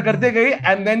swipe right करते गई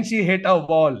and then she hit a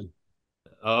wall.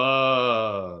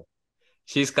 Oh.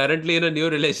 She's currently in a new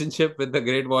relationship with the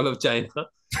Great Wall of China.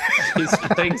 She's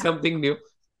trying something new.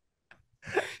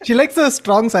 She likes the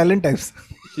strong silent types.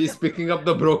 She's picking up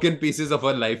the broken pieces of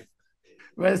her life.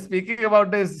 Well, speaking about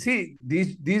this, see,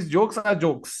 these jokes are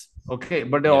jokes, okay,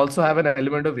 but they Yeah. also have an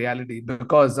element of reality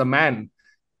because a man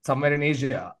somewhere in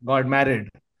Asia got married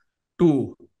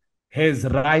to his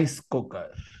rice cooker.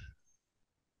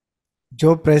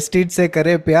 जो Prestige से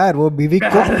करे प्यार वो बीवी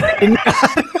को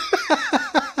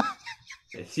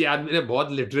ये आदमी ने बहुत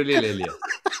literally ले लिया.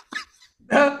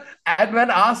 And when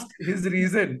asked his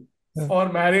reason for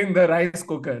marrying the rice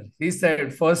cooker, he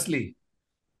said, firstly,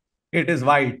 it is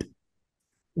white.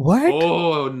 What?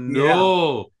 Oh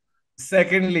no.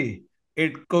 Secondly,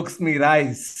 it cooks me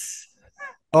rice.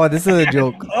 Oh, this is a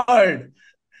joke. Third,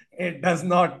 it does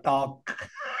not talk.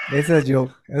 This is a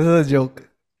joke. This is a joke.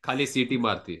 खाली सीटी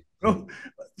मारती है. Bro,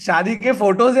 शादी के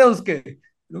photos है उसके.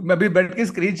 मैं अभी बैठ के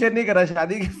स्क्रीन शेयर नहीं कर रहा.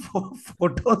 शादी के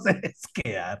फोटोज है इसके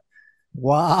यार.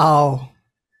 Wow.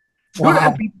 Dude,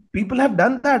 Wow. people have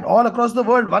done that all across the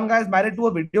world. One guy is married to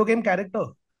a video game character,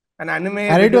 an anime.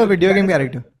 Married to a video game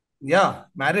character. Yeah,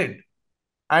 married,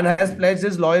 and has pledged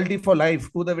his loyalty for life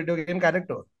to the video game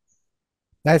character.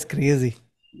 That's crazy.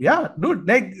 Yeah, dude,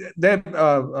 like the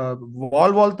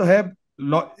wall to hai.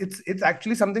 It's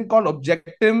actually something called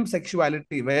objective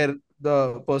sexuality, where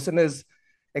the person is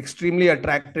extremely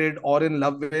attracted or in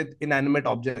love with inanimate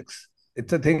objects.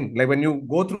 It's a thing. Like when you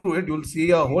go through it, you'll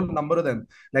see a whole number of them.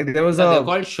 Like there was They're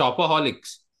called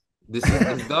shopaholics. This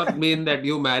does not mean that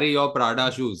you marry your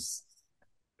Prada shoes.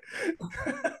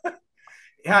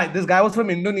 Yeah, this guy was from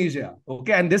Indonesia.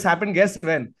 Okay, and this happened, guess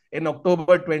when? In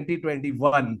October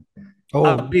 2021. Oh.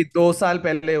 अभी 2 साल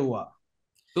पहले हुआ.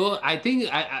 So I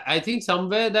think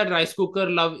somewhere that rice cooker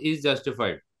love is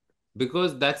justified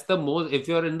because that's the most. If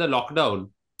you're in the lockdown,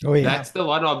 Oh yeah. that's the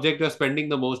one object you're spending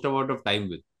the most amount of time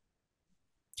with.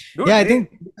 Dude, Yeah,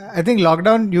 I think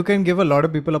lockdown you can give a lot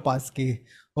of people a pass key.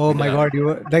 Oh my Yeah. God,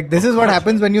 you like this is what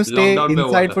happens when you stay Lockdown में हुआ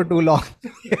inside था. for too long.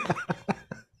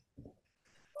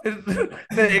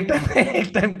 फिर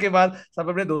एक time के बाद सब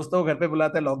अपने दोस्तों को घर पे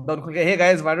बुलाते हैं लॉकडाउन खुल के. Hey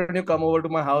guys, why don't you come over to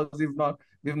my house?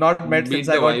 We've not met Meet since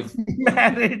I the got wife.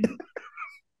 married.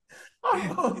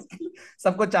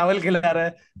 सबको चावल खिला रहा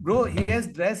है. Bro, he has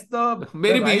dressed the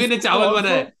मेरी the बीवी rice ने cooker चावल also.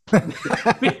 बनाया.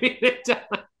 बीवी ने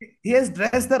चावल. He has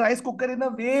dressed the rice cooker in a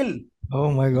veil.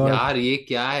 Oh my God. यार ये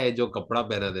क्या है जो कपड़ा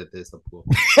पहना देते हैं सबको.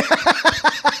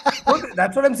 So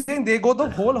that's what I'm saying. They go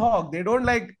the whole hog. They don't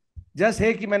like just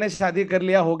hey कि मैंने शादी कर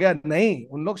लिया हो गया. नहीं,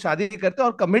 उन लोग शादी करते हैं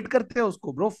और कमिट करते हैं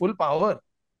उसको. Bro, full power.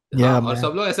 Yeah, हाँ, और man.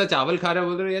 सब लोग ऐसा चावल खा रहे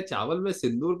हैं बोल रहे हैं यार चावल में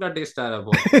सिंदूर का टेस्ट आ रहा है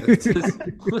बहुत.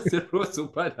 सिर्फ वो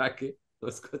सुबह जाके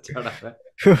उसको चढ़ा रहा है.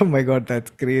 Oh my God,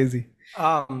 that's crazy.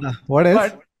 What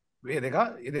else? But ये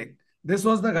देख. This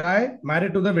was the guy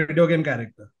married to the video game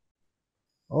character.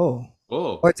 Oh.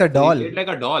 Oh, Oh, it's a so he doll. made like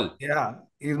a doll. Yeah,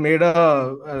 he's made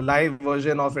a live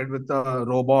version of it with a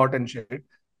robot and shit.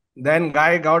 Then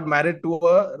guy got married to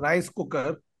a rice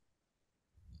cooker.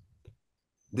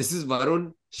 This is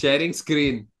Varun sharing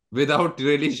screen without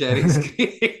really sharing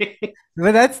screen.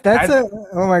 Well, that's a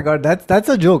oh my God, that's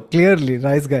a joke. Clearly,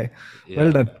 nice guy. Yeah.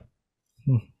 Well done.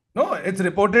 No, it's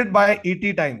reported by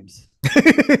ET Times.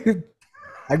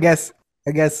 I guess.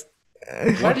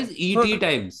 What is So, ET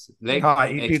times? Like ET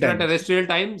Times. extraterrestrial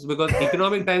times? Because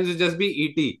economic times will just be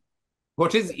ET.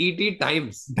 What is ET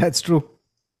times? That's true.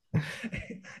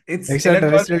 It's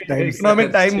Extraterrestrial times.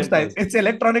 economic times Extraterrestrial time. times. It's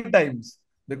electronic times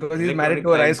because he's married Electronic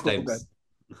to a rice times cooker.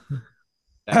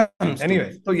 times. Times two.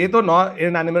 Anyway, so ये तो not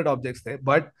inanimate objects थे,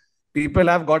 but people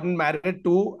have gotten married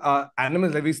to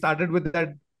animals. Like we started with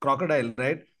that crocodile,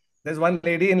 right? There's one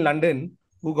lady in London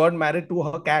who got married to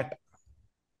her cat,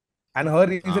 and her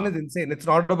reason is हाँ. insane. It's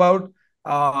not about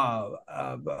uh,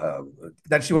 uh, uh,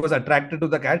 that she was attracted to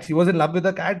the cat. She was in love with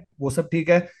the cat. वो सब ठीक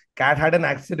है. Cat had an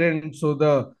accident, so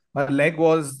the her leg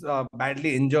was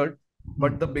badly injured.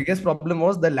 But the biggest problem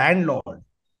was the landlord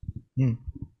Hmm.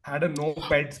 had a no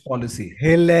pets policy.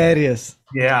 Hilarious.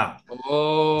 Yeah. So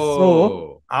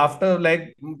Oh. after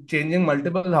like changing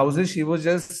multiple houses, she was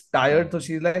just tired. So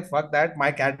she's like, fuck that,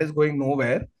 my cat is going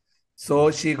nowhere.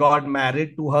 So she got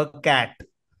married to her cat.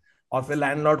 और फिर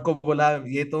landlord को बोला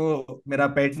ये तो मेरा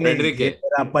पेट नहीं, Frederick ये है.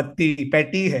 मेरा पति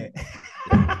पेटी है.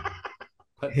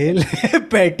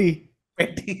 Petty.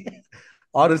 पेटी है.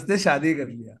 और उसने शादी कर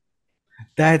लिया.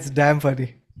 That's damn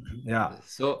funny. Yeah.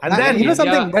 So And You then know India,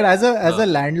 something, that as a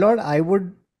landlord, I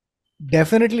would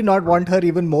definitely not want her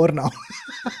even more now.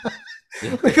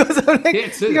 Because I'm like,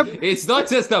 it's not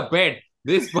just a pet.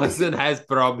 This person has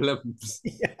problems.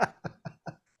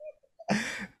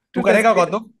 तू करेगा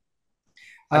Gautam?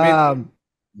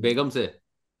 Begum se.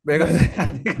 Begum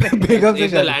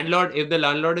If the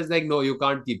landlord is like, no, you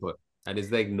can't keep her, and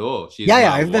it's like, no, she's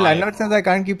yeah. If the why? landlord says I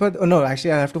can't keep her, oh, no,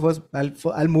 actually I have to first.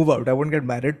 I'll move out. I won't get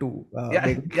married to.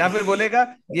 या फिर बोलेगा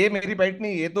ये मेरी पेट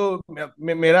नहीं, ये तो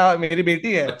मेरी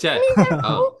बेटी है. अच्छा है.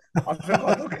 हाँ. और फिर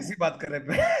गौतम कैसी बात करे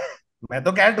पे? मैं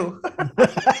तो कैट हूँ.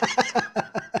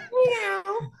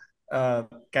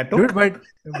 कैटू. Dude, but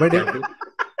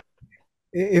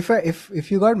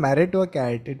if you got married to a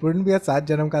cat, it wouldn't be a 7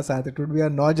 janam ka saath. It would be a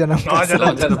 9 janam ka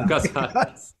नौ जन्म का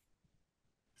saath.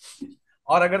 साथ.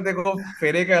 और अगर देखो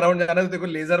फेरे के अराउंड जाना है तो देखो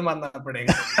लेजर मारना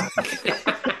पड़ेगा.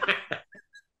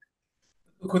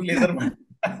 तो खुद लेजर मार.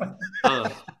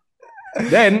 हाँ.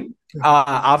 Then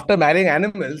after marrying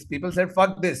animals, people said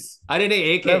fuck this. अरे नहीं,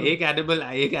 एक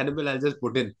animal I'll just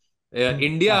put in.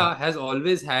 India has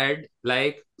always had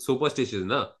like superstitions,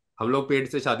 ना. हम लोग पेट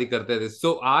से शादी करते थे.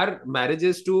 So our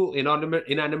marriages to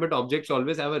inanimate objects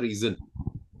always have a reason.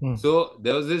 So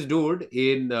there was this dude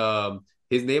in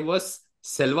his name was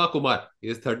Selva Kumar. He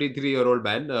is 33-year-old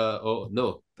man.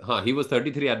 He was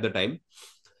 33 at the time.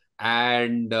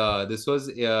 And this was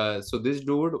so this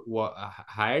dude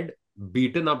had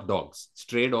beaten up dogs,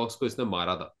 stray dogs को इसने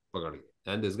मारा था पकड़ के.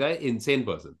 And this guy, insane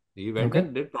person. He went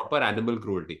and did proper animal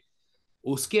cruelty.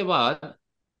 उसके बाद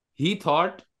he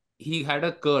thought he had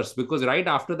a curse because right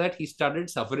after that he started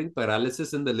suffering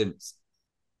paralysis in the limbs.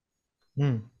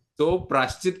 तो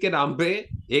प्राश्चित के नाम पे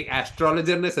एक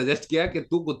एस्ट्रोलॉजर ने सजेस्ट किया कि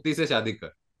तू कुत्ती से शादी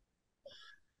कर.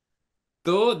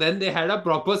 So then they had a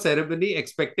proper ceremony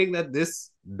expecting that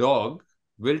this dog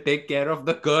will take care of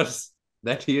the curse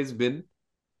that he has been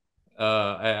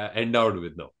endowed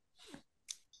with now.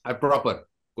 Proper.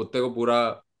 कुत्ते को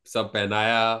पूरा सब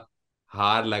पहनाया,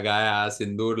 हार लगाया,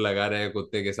 सिंदूर लगा रहे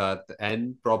कुत्ते के साथ,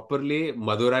 and properly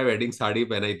Madurai wedding sari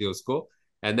पहनाई थी उसको,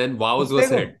 and then vows were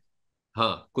said.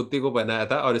 हाँ, कुत्ती को पहनाया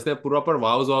था और इसने प्रॉपर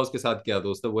वाउस के साथ किया.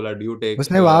 तो उसने बोला ड्यू टेक.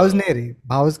 उसने वाउस नहीं रही,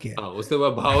 भाउस किया. हाँ, उसने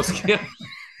भाउस किया.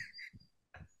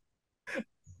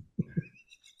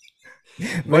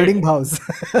 Wedding vows.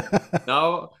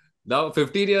 Now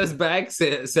 15 years back,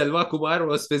 Selva Kumar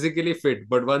was physically fit,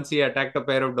 but once he attacked a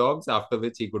pair of dogs, after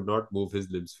which he could not move his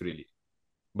limbs freely.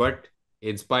 But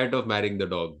in spite of marrying the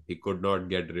dog, he could not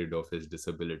get rid of his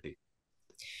disability.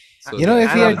 So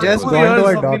if he had just gone to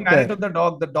a doctor. To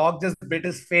the dog just bit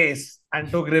his face and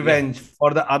took revenge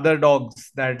for the other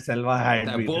dogs that Selva had.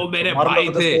 वो मेरे भाई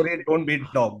थे. Don't beat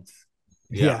dogs.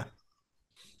 Yeah.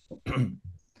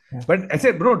 But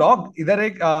ऐसे bro, dog इधर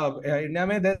एक India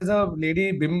में there's a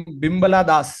lady Bimbala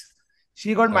Das.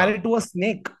 She got married to a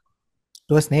snake.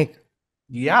 To a snake?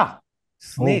 Yeah,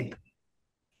 snake.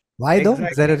 Why though?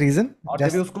 Is there a reason? और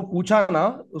जब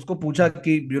उसको पूछा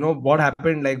कि what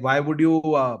happened, like why would you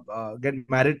get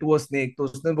married to a snake? तो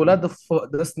उसने बोला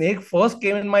the snake first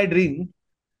came in my dream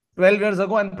 12 years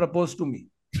ago and proposed to me.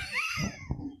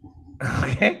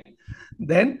 Okay.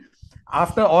 Then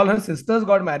after all her sisters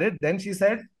got married, then she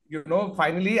said,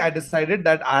 finally I decided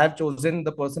that I have chosen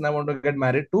the person I want to get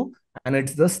married to, and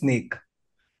it's the snake.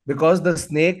 because the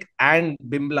snake and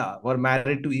Bimbla were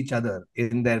married to each other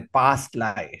in their past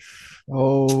life.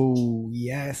 Oh,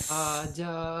 yes. आजा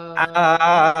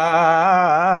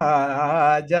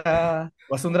आजा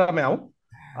वसुंधरा में आऊं,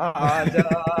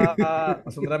 आजा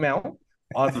वसुंधरा में आऊं।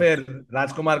 और फिर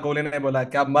राजकुमार कोहली ने बोला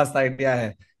क्या मस्त आइडिया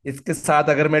है, इसके साथ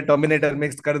अगर मैं टर्मिनेटर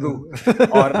मिक्स कर दूं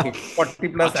और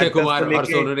 40+ अक्षय एक्टर्स को कुमार और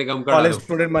लेके सोनू निगम का कॉलेज डालो।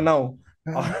 स्टूडेंट बनाऊं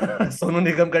और सोनू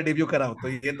निगम का डेब्यू कराऊं, तो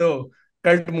ये तो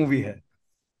कल्ट मूवी है।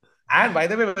 And by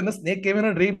the way, when the snake came in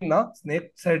a dream, ना, snake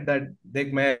said that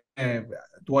देख मैं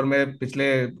तू और मैं पिछले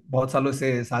बहुत सालों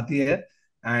से साथी है,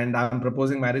 and I'm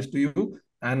proposing marriage to you,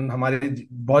 and हमारी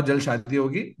बहुत जल्द शादी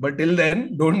होगी, but till then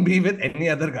don't be with any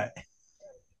other guy.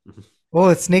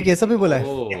 Oh, snake ऐसा भी बोला है?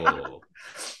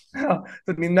 Oh.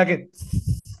 तो निंदा के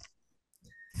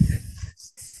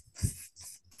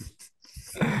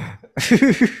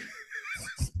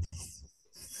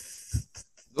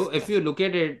So if you look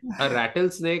at it, a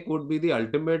rattlesnake would be the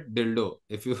ultimate dildo.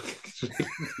 If you really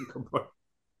think about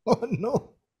Oh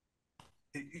no.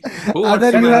 who wants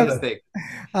Other to you marry have- a snake?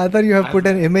 Other you have put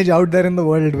an image out there in the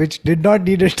world which did not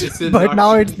need it, This will but not,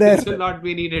 now it's there. This will not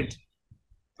be needed.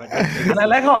 But Because I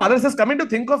like how others is coming to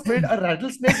think of it, a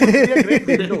rattlesnake would be a great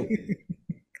dildo.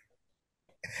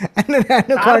 And an 4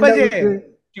 anaconda बजे would be-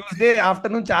 Tuesday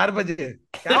afternoon 4 बजे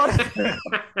क्या हो रहा है?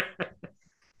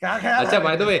 क्या ख्याल Acha, है?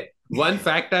 by the way, one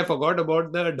fact I forgot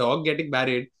about the dog getting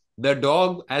married. The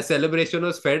dog, as celebration,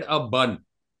 was fed a bun.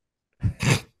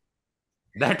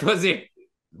 That was it.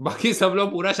 बाकी सब लोग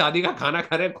पूरा शादी का खाना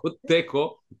खा रहे हैं, कुत्ते को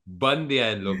बन दिया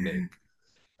है इन लोग ने.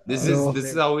 This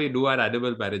is how we do our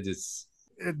animal marriages.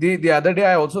 The other day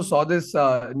I also saw this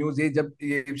news, ये जब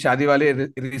ये शादी वाले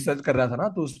रिसर्च कर रहा था ना,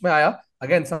 तो उसमें आया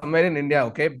again somewhere in India,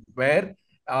 okay, where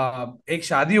एक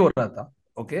शादी हो रहा था,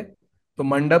 okay, तो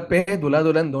मंडप पे दूल्हा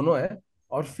दुल्हन दोनों है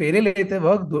और फेरे लेते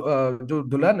वक्त जो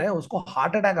दुल्हन है उसको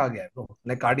हार्ट अटैक आ गया है, तो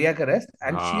like cardiac arrest,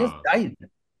 and she has died.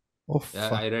 Oh, Yeah,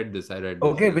 fuck. I read this.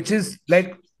 Okay, which is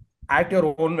like at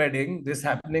your own wedding, this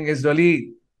happening is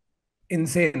really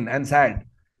insane and sad.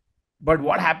 But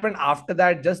what happened after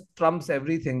that just trumps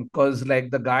everything, because like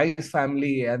the guy's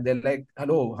family and they're like,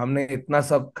 hello, हमने इतना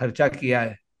सब खर्चा किया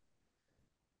है,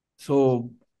 so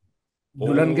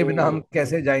दुल्हन के बिना हम Oh.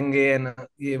 कैसे जाएंगे, and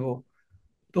ये वो,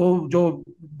 तो जो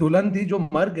दुल्हन थी जो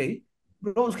मर गई,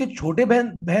 ब्रो उसके छोटे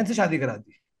बहन बहन से शादी करा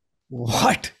दी.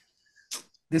 What?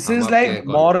 This हम is आपके like हैं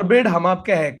कौन? morbid. हम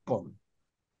आपके हैं कौन?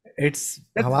 It's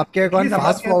That's- हम आपके at कौन least हम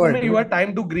fast आपके forward. में you had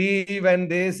time to grieve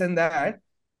and this and that.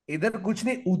 इधर कुछ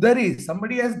नहीं, उधर ही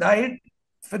somebody has died,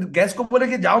 फिर गेस्ट को बोले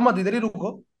कि जाओ मत, इधर ही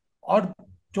रुको, और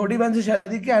छोटी बहन से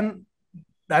शादी की, and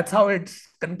that's how it's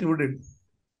concluded.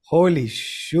 Holy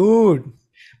shoot.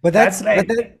 But That's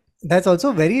like- that's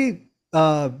also very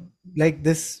like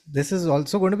this is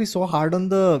also going to be so hard on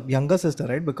the younger sister,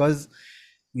 right? Because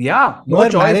Yeah, no her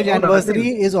choice, marriage no anniversary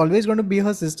nothing. is always going to be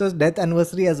her sister's death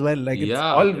anniversary as well. Like it's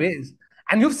Yeah. Always.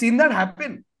 And you've seen that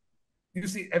happen. You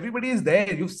see, everybody is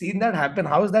there. You've seen that happen.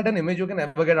 How is that an image you can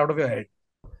ever get out of your head?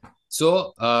 So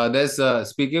there's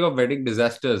speaking of wedding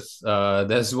disasters,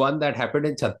 there's one that happened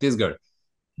in Chhattisgarh.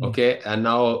 Okay, and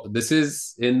now this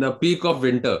is in the peak of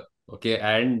winter. Okay,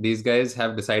 and these guys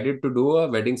have decided to do a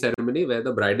wedding ceremony where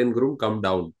the bride and groom come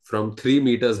down from 3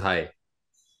 meters high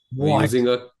What? using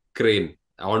a crane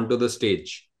onto the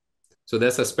stage. So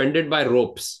they're suspended by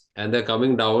ropes and they're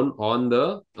coming down on the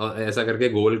ऐसा करके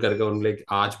गोल करके उन लोग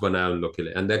arch बनाया उन लोग के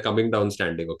लिए, and they're coming down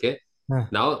standing. Okay, Huh.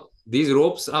 now these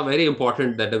ropes are very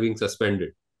important that are being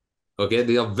suspended. Okay,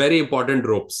 they are very important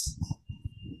ropes.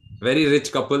 Very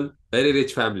rich couple, very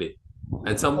rich family,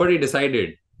 and somebody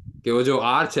decided कि वो जो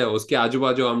arch है उसके आजू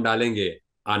बाजू हम डालेंगे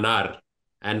अनार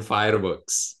and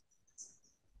fireworks.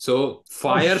 So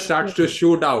fire starts to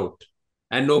shoot out,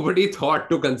 and nobody thought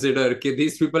to consider that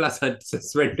these people are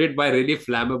suspended by really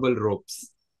flammable ropes.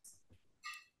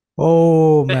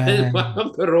 Oh And man. one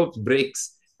of the ropes breaks,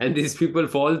 and these people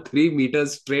fall 3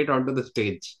 meters straight onto the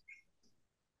stage.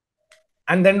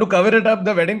 And then to cover it up,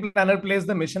 the wedding planner plays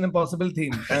the Mission Impossible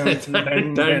theme.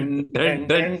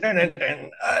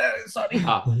 Sorry.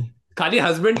 हाँ, खाली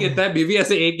husband कहता है, बीवी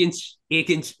ऐसे एक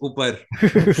inch ऊपर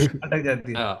अटक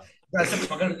जाती है. हाँ. ऐसे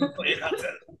पकड़ तो एक हाथ से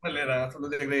ऊपर ले रहा है, सब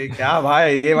लोग देख रहे हैं क्या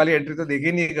भाई, ये वाली एंट्री तो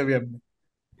देखी नहीं है कभी हमने.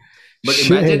 But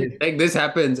imagine like this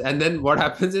happens, and then what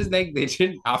happens is like they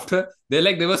didn't after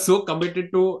they were so committed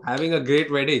to having a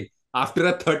great wedding. After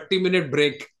a 30-minute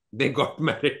break, they got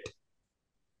married.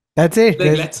 That's it.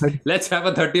 Like, There's- let's have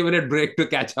a 30-minute break to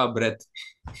catch our breath.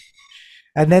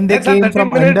 and then they Let's have came 30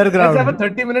 from minute- underground. Let's have a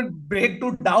 30-minute break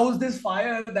to douse this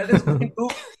fire that is going to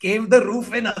cave the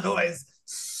roof in otherwise.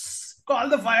 Call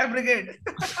the fire brigade.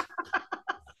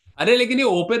 अरे लेकिन ये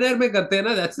open air में करते हैं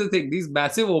ना, that's the thing. These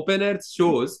massive open air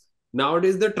shows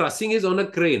nowadays, the trussing is on a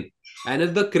crane, and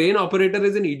if the crane operator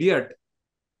is an idiot,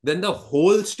 then the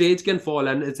whole stage can fall.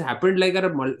 And it's happened like at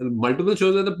multiple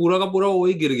shows where the पूरा का पूरा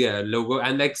वही गिर गया है लोगों,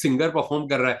 and like singer perform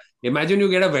कर रहा है. Imagine you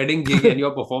get a wedding gig and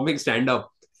you're performing stand up,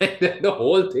 and then the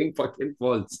whole thing fucking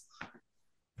falls.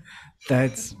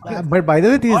 That's but by the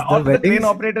way, these Or the the crane weddings.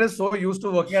 operator is so used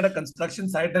to working at a construction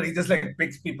site that he just like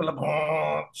picks people up.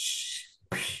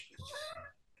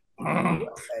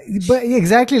 But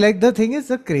exactly, like the thing is,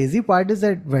 the crazy part is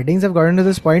that weddings have gotten to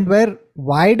this point where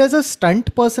why does a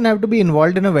stunt person have to be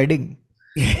involved in a wedding?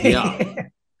 Yeah.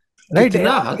 Right?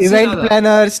 इतना हद से Event ज्यादा.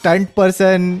 planner, stunt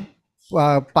person,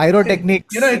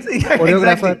 pyrotechnics, You know, it's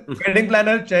choreographer. exactly. Wedding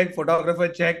planner check, photographer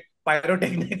check,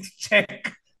 pyrotechnics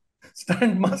check,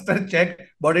 stunt master check,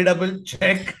 body double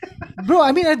check. Bro,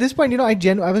 I mean, at this point,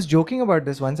 I was joking about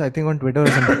this once, I think on Twitter or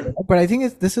something, but I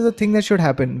think this is a thing that should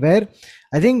happen where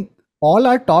I think all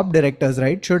our top directors,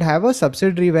 right, should have a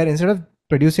subsidiary where instead of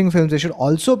producing films, they should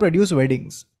also produce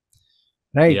weddings,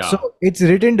 right? Yeah. So it's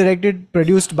written, directed,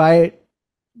 produced by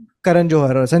Karan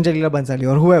Johar or Sanjay Leela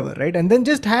Bansali or whoever, right? And then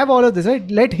just have all of this,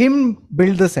 right? Let him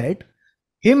build the set,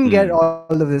 him get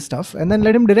all of this stuff, and then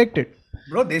let him direct it.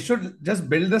 Bro, they should just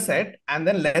build the set and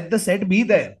then let the set be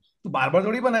there. तू बार बार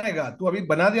थोड़ी बनाएगा. तू अभी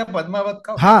बना दिया पद्मावत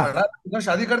का. हाँ. उधर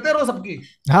शादी करते रहो सबकी.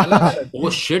 हाँ. Oh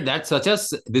shit, that's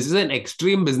this is an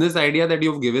extreme business idea that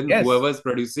you've given Yes. whoever's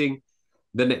producing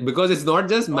because it's not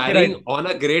just Copyright. marrying on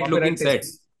a great looking Copyright set.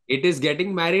 is- It is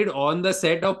getting married on the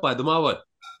set of Padmavat,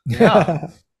 Yeah.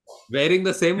 wearing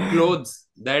the same clothes,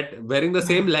 wearing the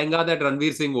same lehenga that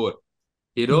Ranveer Singh wore.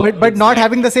 You know, but it's not like-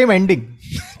 having the same ending.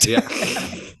 Yeah.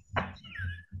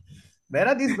 Where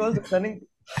are these girls running?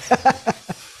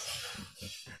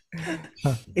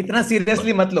 इतना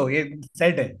seriously मत लो. ये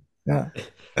set है. Yeah.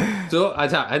 So,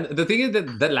 acha, and the thing is that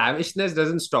the lavishness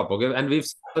doesn't stop, okay? And we've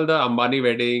seen the Ambani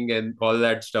wedding and all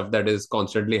that stuff that is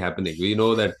constantly happening. We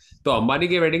know that. So, Ambani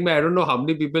ke wedding, I don't know how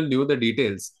many people knew the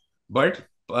details, but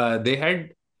they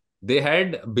had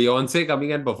Beyonce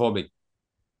coming and performing.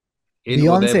 In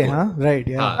Beyonce, Udaipur. huh? Right,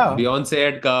 yeah. Haan, Beyonce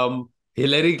had come,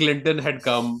 Hillary Clinton had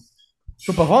come.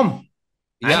 To perform.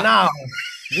 Yeah. And now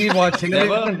we watch Hillary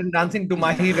Never- Clinton dancing to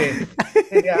Mahi Way.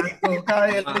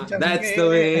 That's the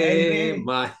way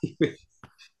my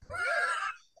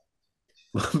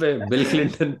वहाँ पे Bill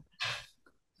Clinton.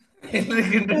 Hillary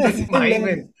Clinton dancing Mahi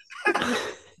Way.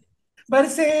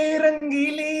 बरसे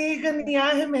रंगीली कन्या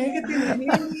है महकती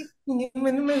नहीं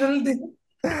मन में जल्दी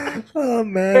Oh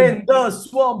man. in the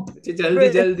swamp. जल्दी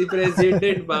जल्दी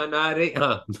president बना रहे.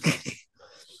 हाँ.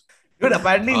 Dude,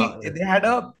 apparently they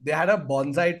had a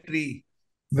bonsai tree.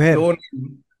 Where? Grown,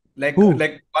 like Who?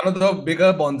 one of the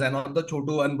bigger bonsai, not the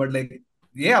chotu one, but like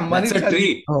Ambani. That's a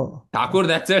tree. Oh, Thakur,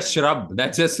 that's a shrub.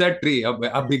 That's just a tree.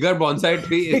 A bigger bonsai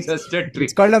tree is just a tree.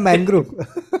 it's called a mangrove.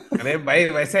 अरे भाई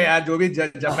वैसे यार जो भी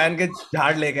Japan के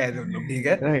झाड़ लेके आए थे उन लोग, ठीक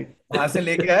है, Right. वहां से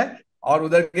लेके आए और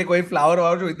उधर के कोई फ्लावर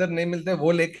और जो इधर नहीं मिलते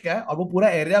वो लेके आए और वो पूरा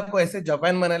एरिया को ऐसे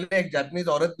जापान बना लिया. एक जापानीज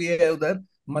औरत भी है उधर,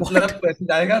 मतलब तू ऐसे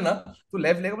जाएगा ना तू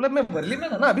लेफ्ट लेके, मतलब मैं वर्ली में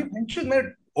था ना अभी, मैं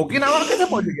ओकिनावा कैसे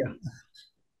पहुंच गया.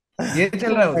 ये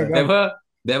चल रहा है उधर.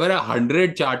 There were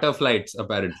 100 charter flights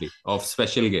apparently of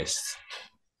special guests.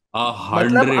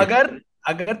 मतलब 100.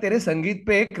 अगर तेरे संगीत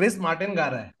पे क्रिस मार्टिन गा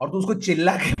रहा है और तू उसको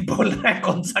चिल्ला के बोल रहा है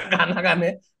कौन सा गाना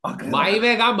गाने, My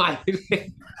way का my way.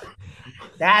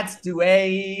 that's the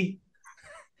way,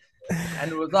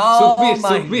 and it was all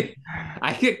Sukhbir.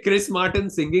 I think Chris Martin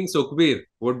singing Sukhbir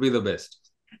would be the best.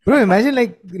 Bro, imagine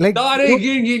like Tare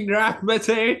ging rap में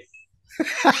से.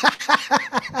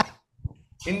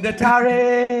 in the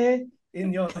tare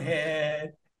in your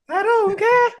head, I don't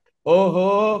care.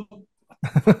 Oh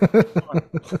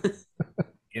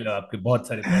ये लो आपके बहुत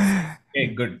सारे पैसे. Okay,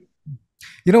 good.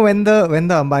 when the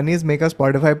Ambanis make a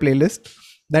Spotify playlist,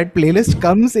 that playlist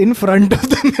comes in front of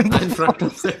them. In front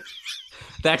of them.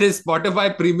 That is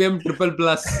Spotify Premium Triple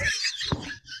Plus.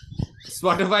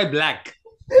 Spotify Black.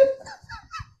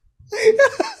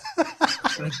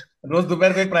 रोज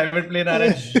दोपहर को एक private plane आ रहा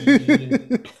है.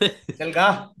 चल गा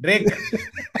ड्रेक.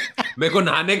 मेरे को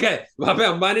नहाने का है. वहां पे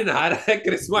अंबानी नहा रहा है,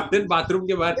 क्रिस मार्टिन बाथरूम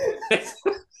के बाहर.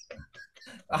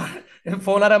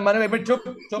 फोन आ रहा है अंबानी भाई, चुप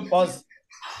चुप पॉज.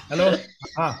 हेलो.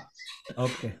 हाँ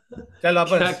ओके चल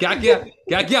वापस. क्या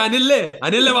किया अनिल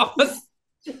ने वापस.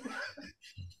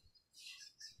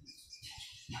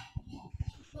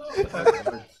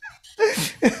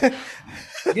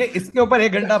 ये इसके ऊपर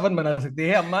 1 घंटा अपन बना सकते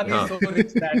हैं. अंबानी हाँ. so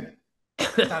rich that.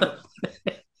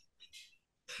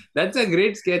 That's a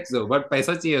great sketch though, but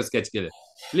पैसा चाहिए उस sketch के लिए.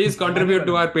 Please contribute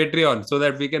to our Patreon so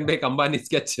that we can make Ambani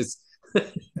sketches.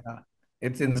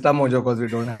 It's Insta Mojo because we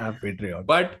don't have Patreon.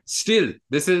 But still,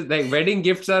 this is like wedding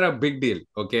gifts are a big deal.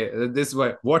 Okay,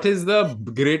 what is the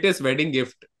greatest wedding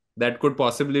gift that could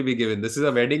possibly be given? This is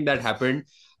a wedding that happened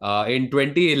in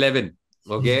 2011.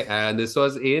 Okay, and this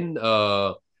was in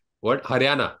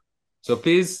Haryana. So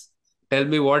please tell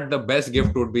me what the best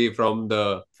gift would be from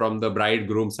the bride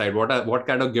groom side. What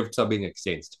kind of gifts are being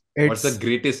exchanged? What's the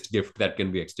greatest gift that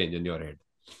can be exchanged in your head?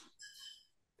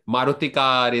 Maruti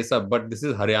car, ये सब, but this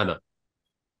is Haryana.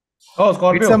 Oh,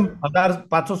 Scorpio.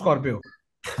 500 Scorpio.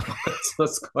 So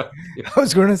Scorpio. I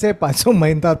was going to say 500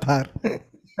 Mahindra Thar.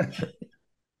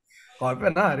 Scorpio,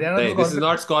 na? Haryana. Hey, this is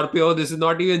not Scorpio. This is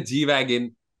not even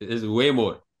G-Wagon. It is way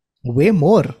more. Way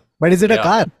more? But is it a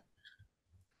car?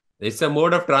 It's a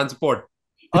mode of transport.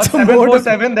 A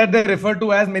 747 that they refer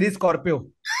to as Meri Scorpio.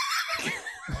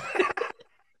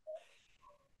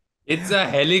 It's a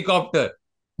helicopter.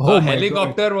 Oh, a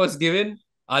helicopter was given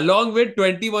along with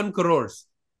 21 crores.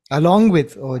 Along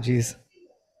with? Oh, jeez.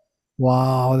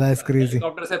 Wow, that's crazy.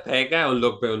 Helicopter se फेंका है उन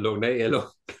लोग ने ये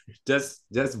लोग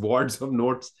just wads of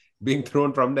notes being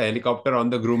thrown from the helicopter on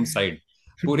the groom's side.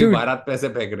 पूरी बारात पे ऐसे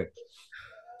फेंक रहे.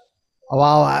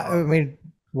 Wow, I mean,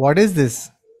 what is this?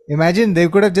 Imagine they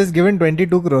could have just given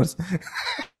 22 crores.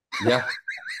 Yeah.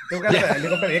 तो क्या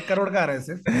हेलीकॉप्टर 1 करोड़ का आ रहा है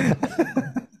सिर्फ.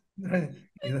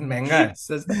 इधर महंगा है.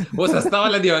 वो सस्ता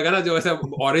वाला दिया होगा ना जो ऐसा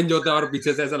ऑरेंज होता है और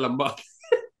पीछे से ऐसा लंबा.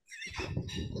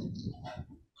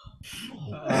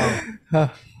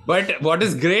 But what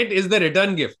is great is the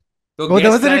return gift. So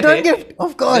there was a return gift,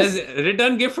 of course. There's a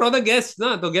return gift for the guests,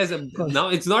 na. So guests, now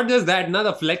it's not just that, na.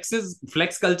 The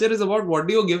flex culture is about what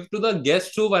do you give to the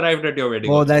guests who arrived at your wedding.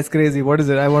 Oh, that's crazy. What is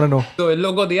it? I want to know. So in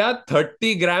logo diya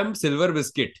 30-gram silver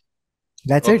biscuit.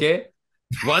 That's it. Okay.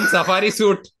 One safari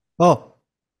suit. Oh.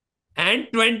 And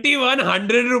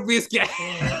 2100 rupees cash.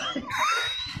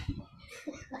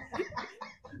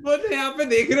 वो तो यहाँ पे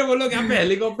देख रहे वो लोग यहाँ पे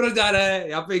हेलीकॉप्टर जा रहा है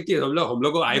यहाँ पे हम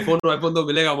लोग को आईफोन तो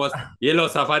मिलेगा बस ये लो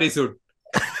सफारी सूट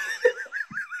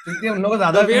क्योंकि हम लोग को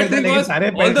ज्यादा मिलते हैं लेकिन सारे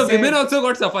all the women also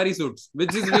got safari suits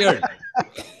which is weird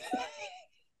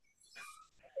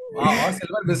और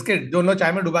सिल्वर बिस्किट जो लोग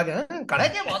चाय में डुबा के कड़े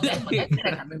के बहुत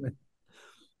खाने में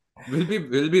will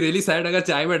be really sad अगर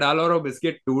चाय में डालो और वो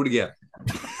बिस्किट टूट गया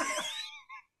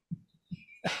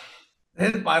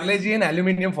Parle G in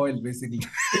aluminium foil, basically.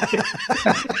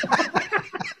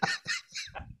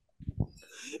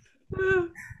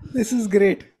 This is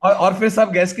great. और फिर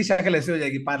सब गैस की शक्ल ऐसे हो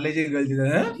जाएगी पार्ले जी गल जी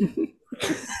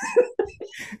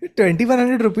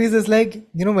 2100 rupees is like,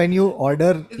 you know, when you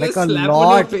order it's like a slap lot.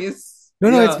 on your face.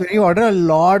 No, it's when you order a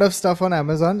lot of stuff on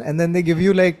Amazon and then they give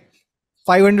you like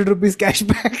 500 rupees cash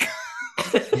back.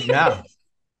 Yeah.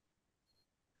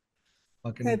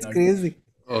 That's crazy.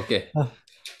 Okay.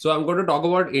 So I'm going to talk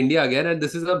about India again, and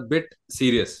this is a bit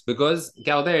serious because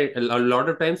क्या होता है a lot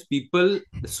of times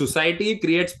society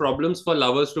creates problems for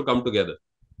lovers to come together.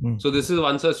 So this is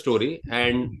once a story,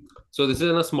 and so this is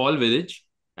in a small village,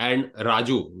 and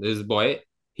Raju, this boy,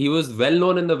 he was well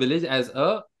known in the village as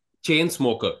a chain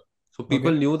smoker. So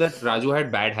people knew that Raju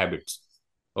had bad habits.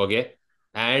 Okay.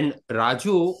 And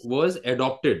Raju was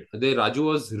adopted. Raju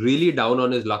was really down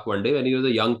on his luck one day when he was a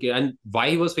young kid. And why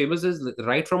he was famous is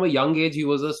right from a young age, he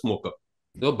was a smoker.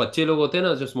 जो बच्चे लोग होते हैं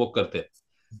ना जो smoke करते हैं.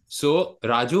 So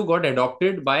Raju got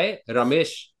adopted by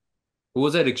Ramesh, who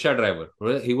was a rickshaw driver.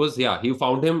 He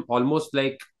found him almost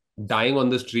like dying on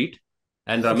the street,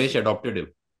 and Ramesh adopted him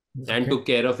and took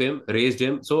care of him, raised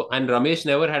him. So, and Ramesh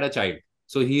never had a child.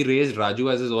 So he raised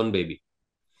Raju as his own baby.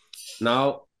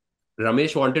 Now,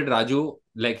 Ramesh wanted Raju,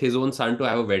 like his own son, to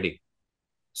have a wedding.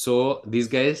 So these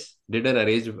guys did an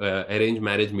arranged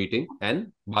marriage meeting,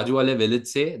 and Bajuwale village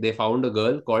say they found a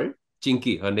girl called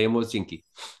Chinky. Her name was Chinky,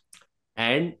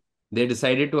 and they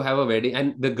decided to have a wedding.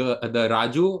 And the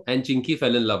Raju and Chinky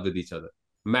fell in love with each other,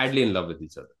 madly in love with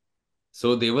each other.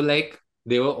 So they were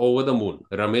over the moon.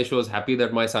 Ramesh was happy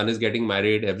that my son is getting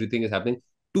married. Everything is happening.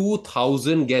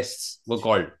 2,000 guests were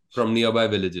called from nearby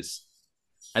villages.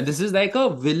 And this is like a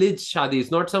village shadi. It's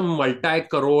not some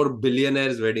multi-crore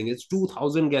billionaire's wedding. It's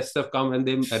 2,000 guests have come and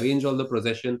they arrange all the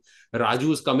procession.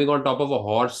 Raju is coming on top of a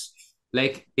horse.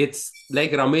 Like, it's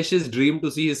like Ramesh's dream to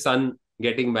see his son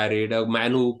getting married, a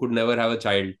man who could never have a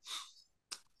child.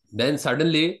 Then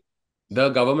suddenly, the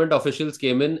government officials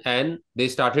came in and they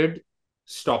started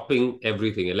stopping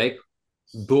everything. Like,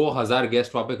 2,000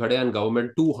 guests वहाँ पे खड़े and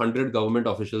 200 government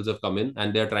officials have come in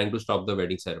and they're trying to stop the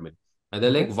wedding ceremony. And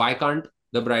they're like, why can't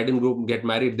the bride and groom get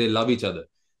married? They love each other.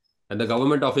 And the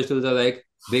government officials are like,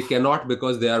 they cannot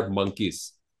because they are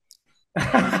monkeys.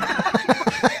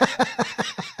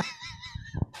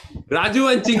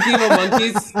 Raju and Chinky were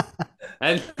monkeys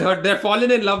and they're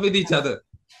fallen in love with each other.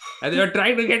 And they were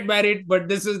trying to get married, but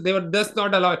they were just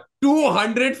not allowed.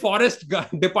 200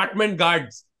 department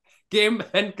guards came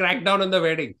and cracked down on the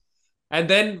wedding. And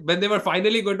then when they were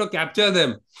finally going to capture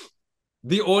them,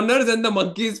 the owners and the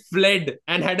monkeys fled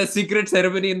and had a secret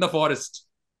ceremony in the forest.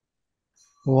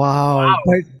 Wow.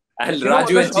 But And You know,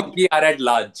 Raju and Chinky are at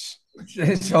large.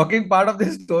 shocking part of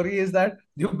this story is that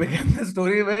you began the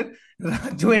story with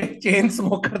Raju a chain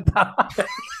smoker tha.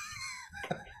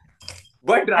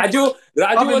 But Raju was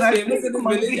that's famous in his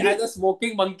monkey. village as a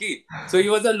smoking monkey. So he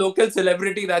was a local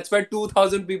celebrity. That's why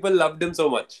 2,000 people loved him so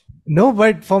much. no,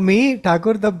 but for me,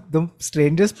 Thakur, the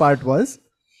strangest part was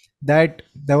that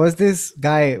there was this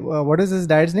guy. What is his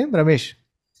dad's name? Ramesh.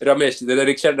 Ramesh, the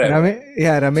rickshaw driver.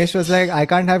 Ramesh was like, I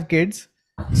can't have kids,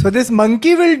 so this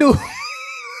monkey will do.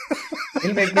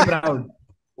 He'll make me proud.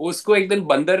 Usko ek din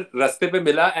bandar raste pe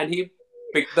mila and he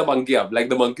picked the monkey up. Like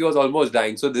the monkey was almost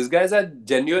dying. So this guy is a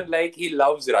genuine, like he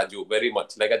loves Raju very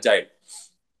much, like a child.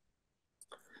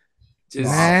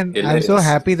 Man, I'm so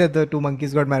happy that the two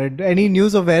monkeys got married. Any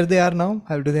news of where they are now?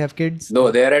 How do they have kids?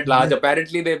 No, they're at large.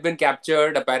 Apparently, they've been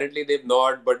captured. Apparently, they've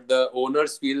not. But the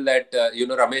owners feel that,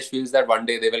 Ramesh feels that one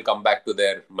day they will come back to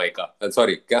their Maika.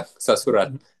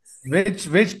 Sasural.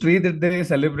 Which tree did they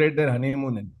celebrate their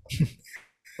honeymoon in?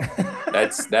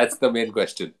 That's the main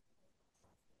question.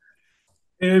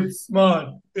 Ape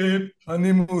smart, ape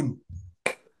honeymoon.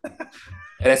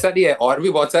 ऐसा नहीं है और भी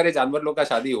बहुत सारे जानवर लोग का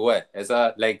शादी हुआ है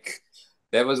ऐसा like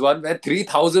there was one where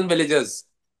 3,000 villagers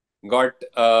got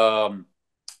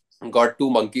two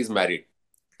monkeys married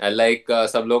and like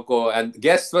सब लोग को and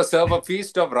guests were served a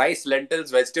feast of rice,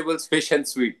 lentils, vegetables, fish and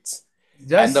sweets.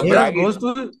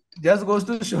 Just goes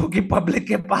to show कि public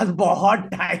के पास बहुत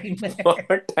time है.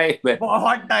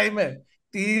 बहुत time है.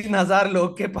 3,000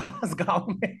 लोग के पास गांव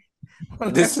में.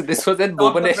 This was in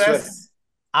Bhubaneswar.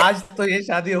 आज तो ये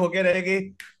शादी होके रहेगी.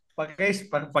 प्रकाश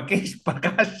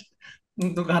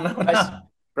तू गाना बना.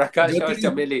 प्रकाश और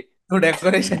चमेली. तू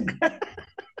डेकोरेशन.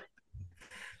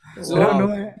 So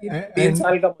 3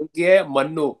 साल का monkey है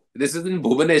Mannu. This is in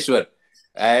Bhubaneswar.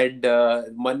 And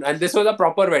this was a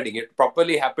proper wedding. It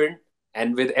properly happened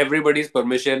and with everybody's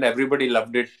permission, everybody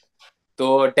loved it.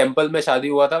 So temple में शादी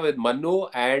हुआ था with Mannu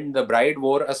and the bride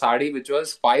wore a sari which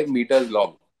was 5 meters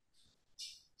long.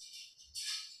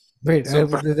 Wait,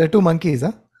 there are two monkeys,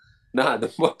 huh? Nah,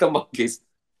 both the monkeys.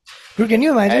 Dude, can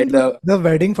you imagine the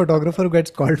wedding photographer who gets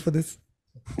called for this?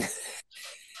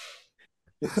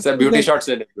 Sir, beauty shots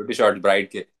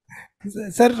bride के.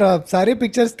 Sir, सारे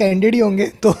pictures candid ही होंगे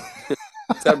तो.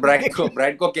 Sir, bride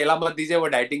को केला मत दीजिए वो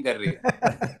dieting कर रही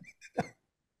है.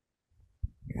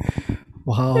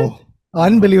 Wow,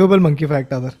 unbelievable monkey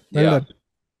fact, Adar. Well done.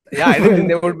 Yeah, I didn't think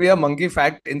there would be a monkey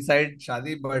fact inside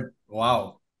Shadi, but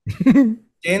wow.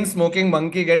 Chain smoking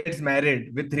monkey gets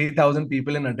married with 3,000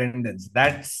 people in attendance.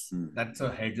 That's a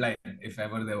headline if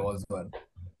ever there was one.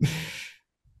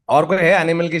 और कोई है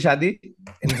animal की शादी,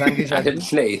 इंसान की शादी?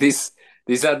 नहीं,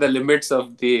 these are the limits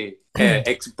of the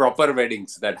proper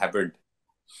weddings that happened.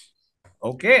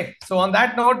 Okay, so on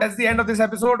that note, that's the end of this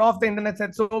episode of the Internet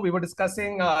Said So. We were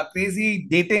discussing crazy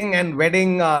dating and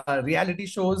wedding reality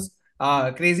shows,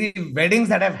 crazy weddings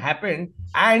that have happened,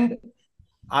 and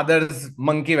others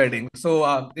monkey wedding.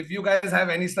 So if you guys have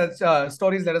any such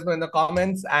stories, let us know in the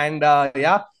comments. And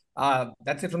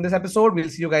that's it from this episode. We'll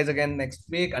see you guys again next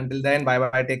week. Until then, bye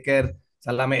bye, take care,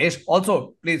 salam ishq.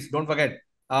 Also, please don't forget,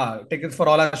 tickets for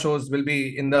all our shows will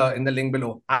be in the link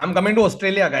below. I'm coming to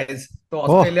Australia, guys. So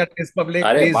Australia Test Public,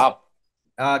 please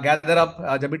gather up.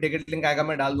 जब भी ticket link आएगा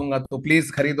मैं डाल दूंगा, तो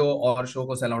please खरीदो और show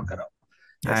को sell out कराओ.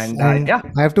 Yes. And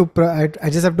I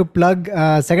just have to plug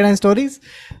secondhand stories.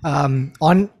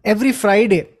 On every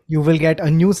Friday you will get a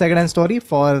new secondhand story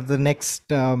for the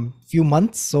next few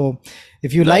months. So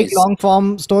if you like long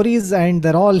form stories, and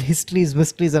they're all histories,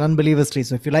 mysteries and unbelievable stories,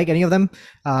 so if you like any of them,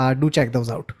 do check those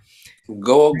out.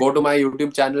 Go to my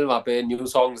YouTube channel. वहाँ पे new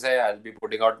songs है. I'll be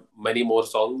putting out many more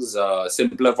songs,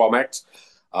 simpler formats.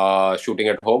 Shooting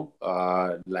at home,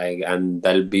 and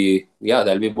that'll be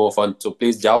more fun. So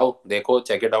please जाओ, देखो,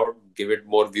 check it out, give it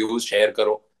more views, share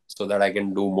करो, so that I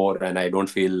can do more and I don't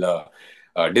feel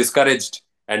discouraged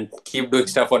and keep doing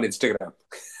stuff on Instagram.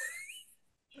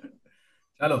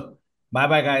 Chalo, bye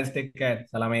bye guys, take care,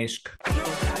 salam ishq.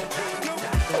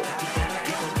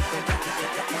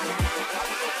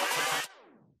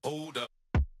 Hold up.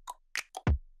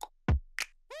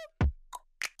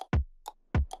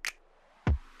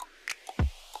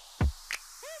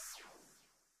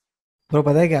 Bro,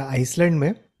 पता है क्या, Iceland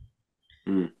में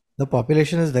the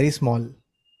population is very small,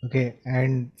 okay,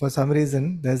 and for some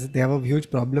reason they have a huge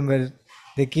problem where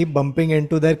they keep bumping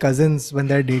into their cousins when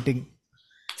they're dating.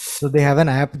 So they have an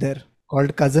app there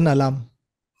called cousin alarm.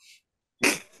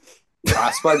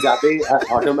 आसपास जाते ही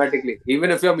automatically,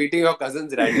 even if you're meeting your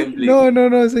cousins randomly. No.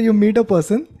 So you meet a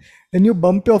person, then you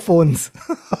bump your phones,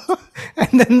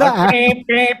 and then the app.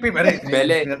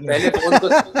 पहले phone को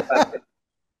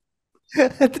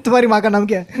तुम्हारी माँ का नाम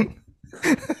क्या है?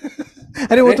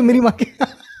 अरे वो तो मेरी माँ की.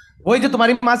 वही जो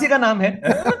तुम्हारी मासी का नाम है.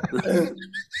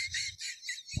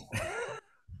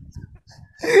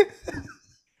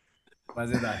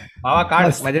 मजेदार. बाबा काट,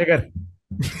 मजे कर.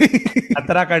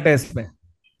 खतरा कट है इसमें.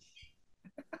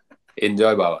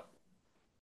 enjoy बाबा.